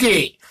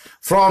 Doogie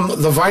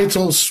from The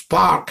Vital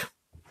Spark.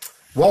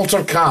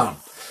 Walter Carr.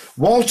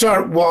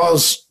 Walter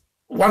was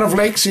one of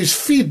Lex's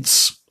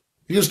feeds.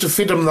 He used to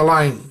feed him the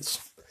lines.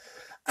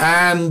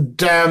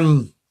 And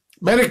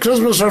Merry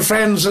Christmas, our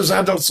friends, says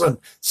Adelson.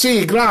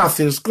 Sí,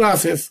 gracias,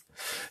 gracias.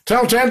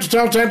 Tell 10 to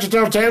tell 10 to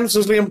tell 10,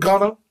 says Liam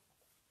Connor.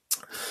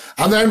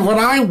 And then when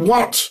I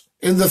worked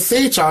in the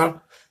theatre,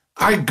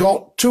 I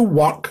got to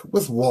work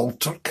with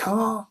Walter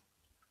Carr.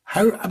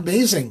 How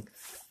amazing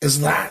is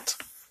that?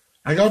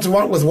 I got to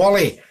work with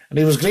Wally, and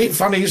he was great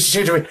fun. He used to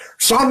say to me,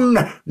 son,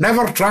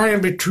 never try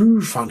and be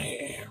too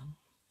funny.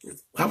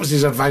 That was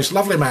his advice.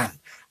 Lovely man.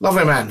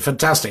 Lovely man.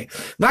 Fantastic.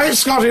 Night,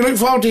 Scotty. Look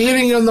forward to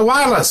hearing you on the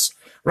wireless.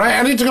 Right,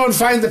 I need to go and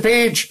find the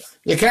page.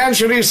 You can,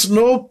 Charisse,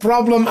 no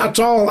problem at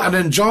all, and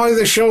enjoy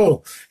the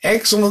show.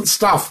 Excellent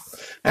stuff.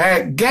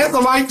 Get the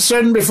likes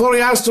in before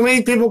he has to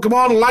leave. People, come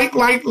on, like.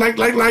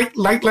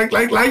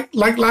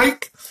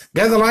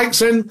 Get the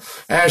likes in.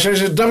 She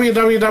says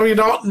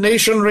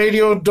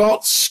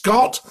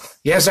www.nationradio.scot.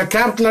 Yes, a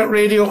capital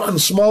radio and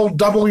small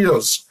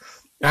W's.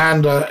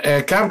 And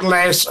capital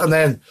S and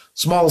then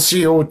small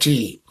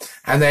C-O-T.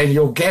 And then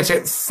you'll get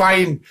it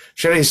fine,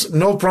 Charisse.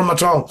 No problem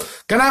at all.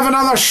 Can I have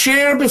another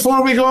share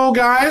before we go,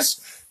 guys?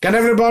 Can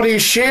everybody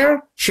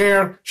share?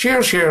 Share.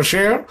 Scottie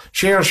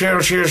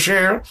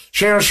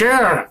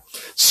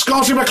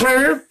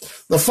McClue,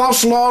 the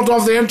first lord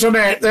of the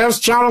internet. There's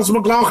Charles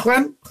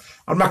McLaughlin.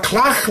 Or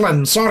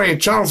McLachlan, sorry,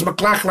 Charles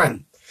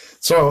McLachlan.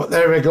 So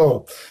there we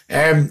go.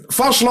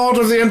 First lord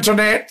of the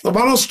internet, the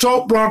world's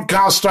top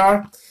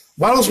broadcaster,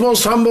 world's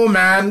most humble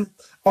man.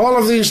 All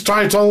of these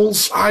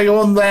titles, I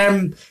own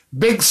them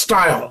big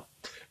style.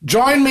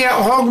 Join me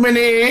at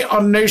Hogmanay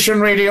on Nation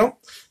Radio,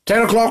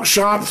 10 o'clock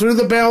sharp, through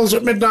the bells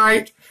at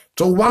midnight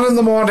till 1 in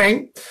the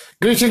morning.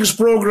 Greetings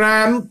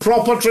program,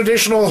 proper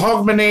traditional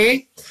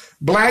Hogmanay,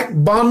 black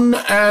bun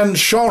and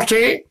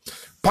shorty,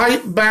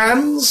 pipe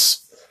bands,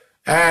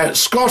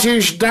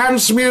 Scottish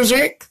dance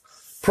music,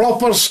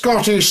 proper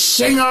Scottish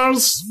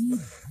singers.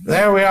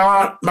 There we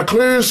are.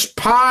 McClue's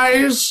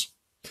pies.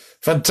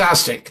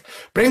 Fantastic.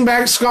 Bring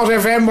back Scott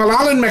FM. Well,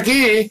 Alan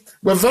McGee,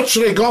 we've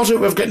virtually got it.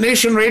 We've got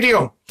Nation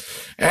Radio.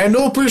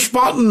 No push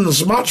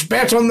buttons. Much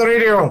better on the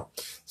radio,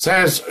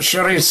 says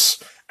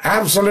Charisse.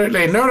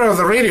 Absolutely. No,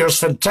 the radio's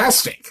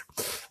fantastic.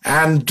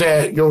 And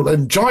you'll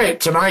enjoy it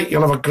tonight.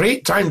 You'll have a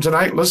great time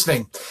tonight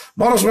listening.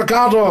 Morris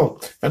Mercado,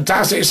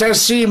 fantastic. He says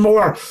see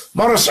more.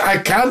 Morris, I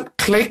can't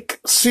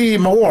click see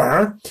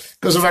more,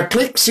 because if I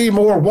click see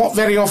more, what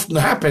very often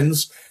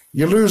happens,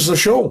 you lose the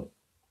show.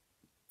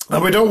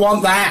 And we don't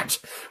want that.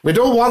 We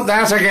don't want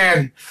that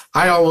again,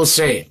 I always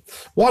say.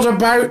 What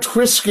about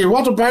whiskey?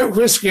 What about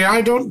whiskey? I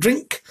don't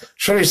drink,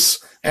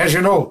 Charisse, as you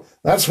know.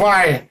 That's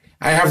why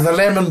I have the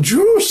lemon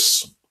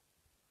juice.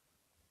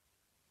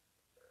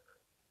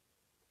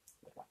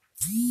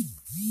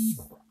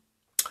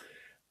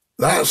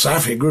 That's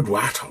awfully good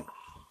water.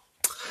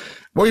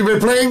 We'll be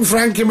playing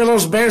Frankie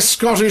Miller's best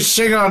Scottish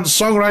singer and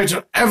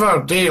songwriter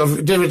ever,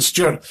 David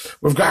Stewart.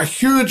 We've got a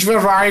huge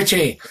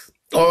variety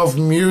of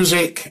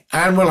music,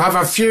 and we'll have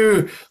a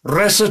few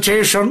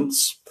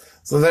recitations.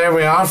 So there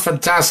we are,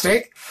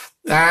 fantastic.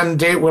 And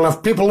we'll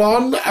have people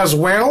on as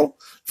well.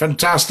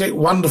 Fantastic,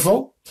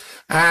 wonderful.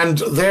 And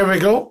there we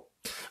go.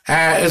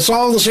 It's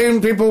all the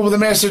same people with the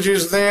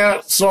messages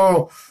there.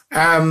 So,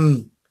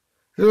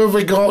 who have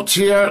we got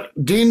here?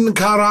 Dean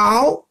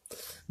Carral,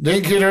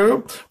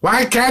 Dinky-Doo.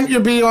 Why can't you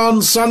be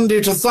on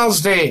Sunday to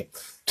Thursday?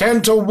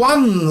 10 to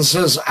 1,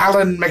 says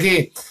Alan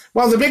McGee.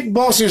 Well, the big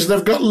bosses,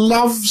 they've got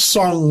love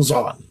songs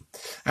on.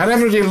 And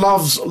everybody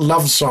loves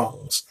love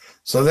songs.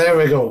 So there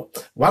we go.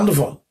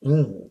 Wonderful.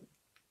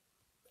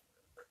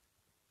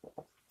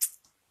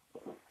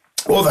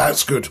 Oh,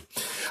 that's good.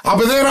 I'll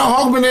be there at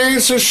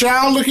Hogmanay, says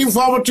Shell. Looking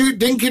forward to it,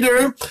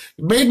 Dinky-Doo.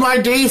 Made my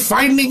day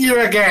finding you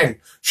again.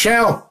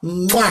 Shell,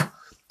 mwah,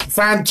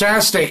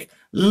 fantastic.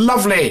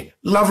 Lovely,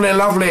 lovely,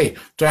 lovely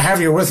to have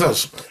you with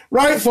us.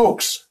 Right,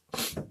 folks.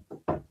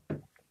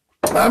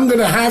 I'm going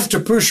to have to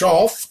push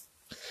off.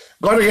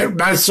 Got to get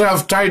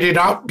myself tidied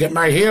up, get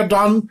my hair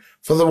done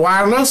for the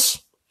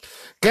wireless.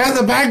 Get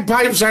the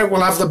bagpipes out.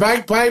 We'll have the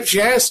bagpipes,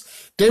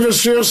 yes. David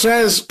Stewart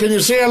says, can you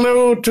say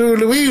hello to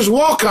Louise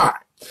Walker?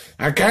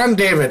 I can,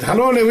 David.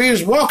 Hello,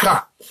 Louise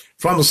Walker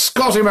from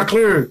Scottie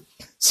McClue,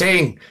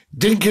 saying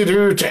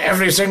Dinky-Doo to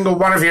every single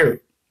one of you.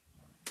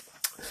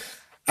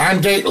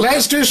 And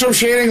let's do some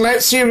sharing.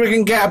 Let's see if we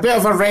can get a bit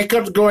of a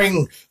record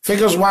going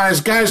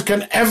figures-wise. Guys,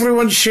 can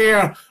everyone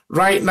share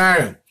right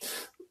now?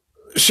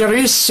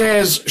 Charisse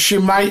says she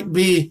might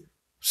be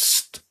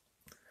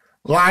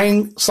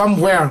lying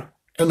somewhere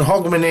in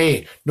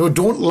Hogmanay. No,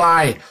 don't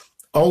lie.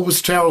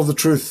 Always tell the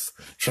truth,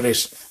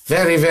 Charisse.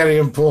 Very, very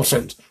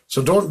important.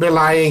 So don't be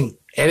lying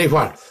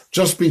anywhere.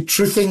 Just be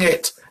truthing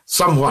it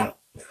somewhere.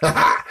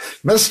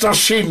 Mr.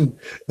 Sheen.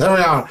 There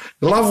we are.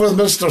 Love with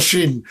Mr.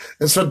 Sheen.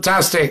 It's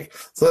fantastic.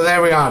 So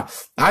there we are.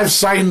 I've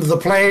signed the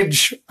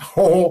pledge.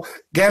 Oh,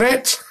 get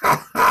it?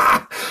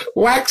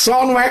 Wax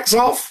on, wax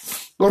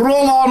off.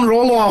 Roll on,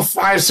 roll off,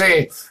 I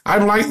say.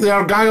 I'm like the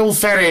Argyle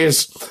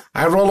ferries.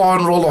 I roll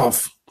on, roll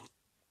off.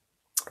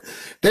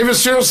 David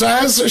Stewart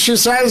says, she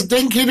says,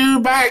 Dinky-Doo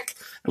back.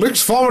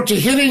 Looks forward to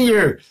hearing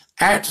you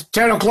at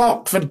 10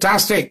 o'clock.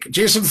 Fantastic.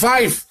 Jason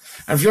Fife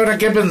and Fiona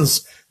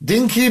Gibbons.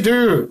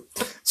 Dinky-Doo.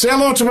 Say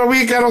hello to my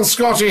wee girl,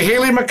 Scotty.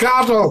 Hayley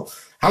McCardle.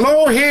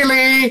 Hello,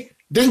 Hayley.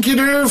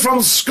 Dinky-Doo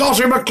from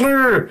Scottie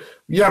McClue.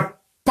 Your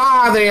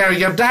pa there,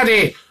 your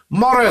daddy,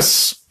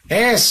 Morris.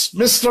 Yes,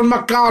 Mr.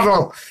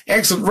 McCardle.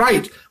 Excellent.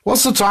 Right.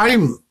 What's the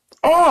time?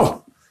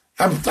 Oh,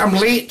 I'm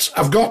late.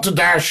 I've got to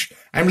dash.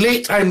 I'm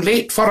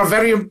late for a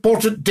very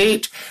important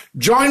date.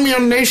 Join me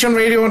on Nation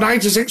Radio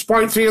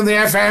 96.3 on the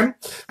FM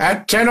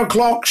at 10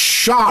 o'clock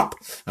sharp.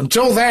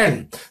 Until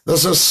then,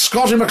 this is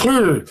Scottie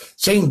McClue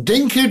saying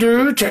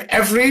Dinky-Doo to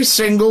every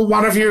single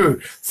one of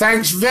you.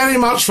 Thanks very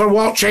much for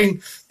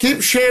watching.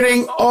 Keep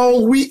sharing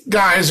all week,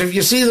 guys. If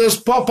you see this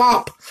pop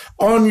up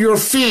on your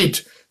feed,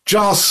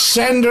 just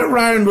send it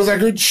round with a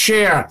good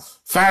share.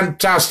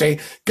 Fantastic.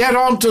 Get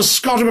on to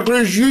Scottie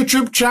McClue's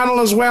YouTube channel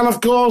as well,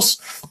 of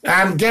course,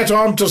 and get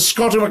on to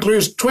Scottie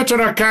McClue's Twitter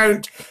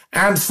account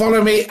and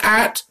follow me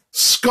at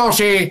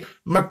Scottie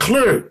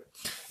McClue.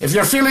 If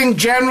you're feeling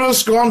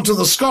generous, go on to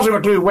the Scottie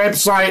McClue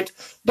website,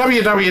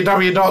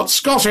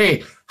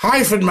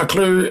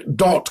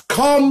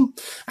 www.scottie-mcclue.com,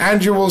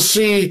 and you will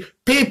see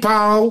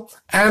PayPal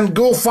and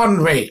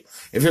GoFundMe.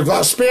 If you've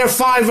got a spare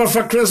 $5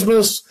 for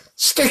Christmas,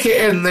 stick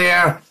it in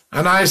there,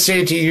 and I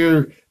say to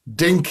you,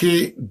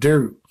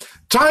 Dinky-Doo.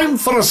 Time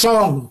for a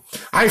song.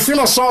 I feel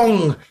a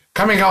song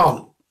coming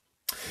on.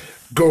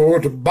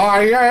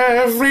 Goodbye,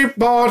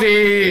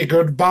 everybody,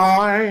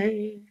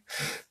 goodbye.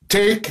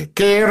 Take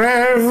care,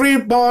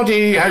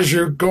 everybody, as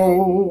you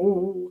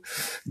go.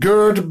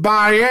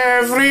 Goodbye,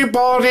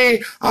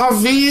 everybody.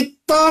 Auf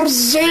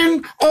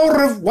Wiedersehen, au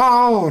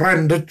revoir,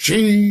 and a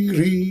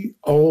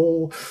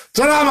cheerio.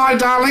 Ta-ra, my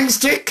darlings.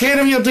 Take care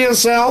of your dear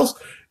selves.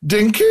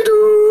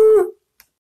 Dinky-Doo.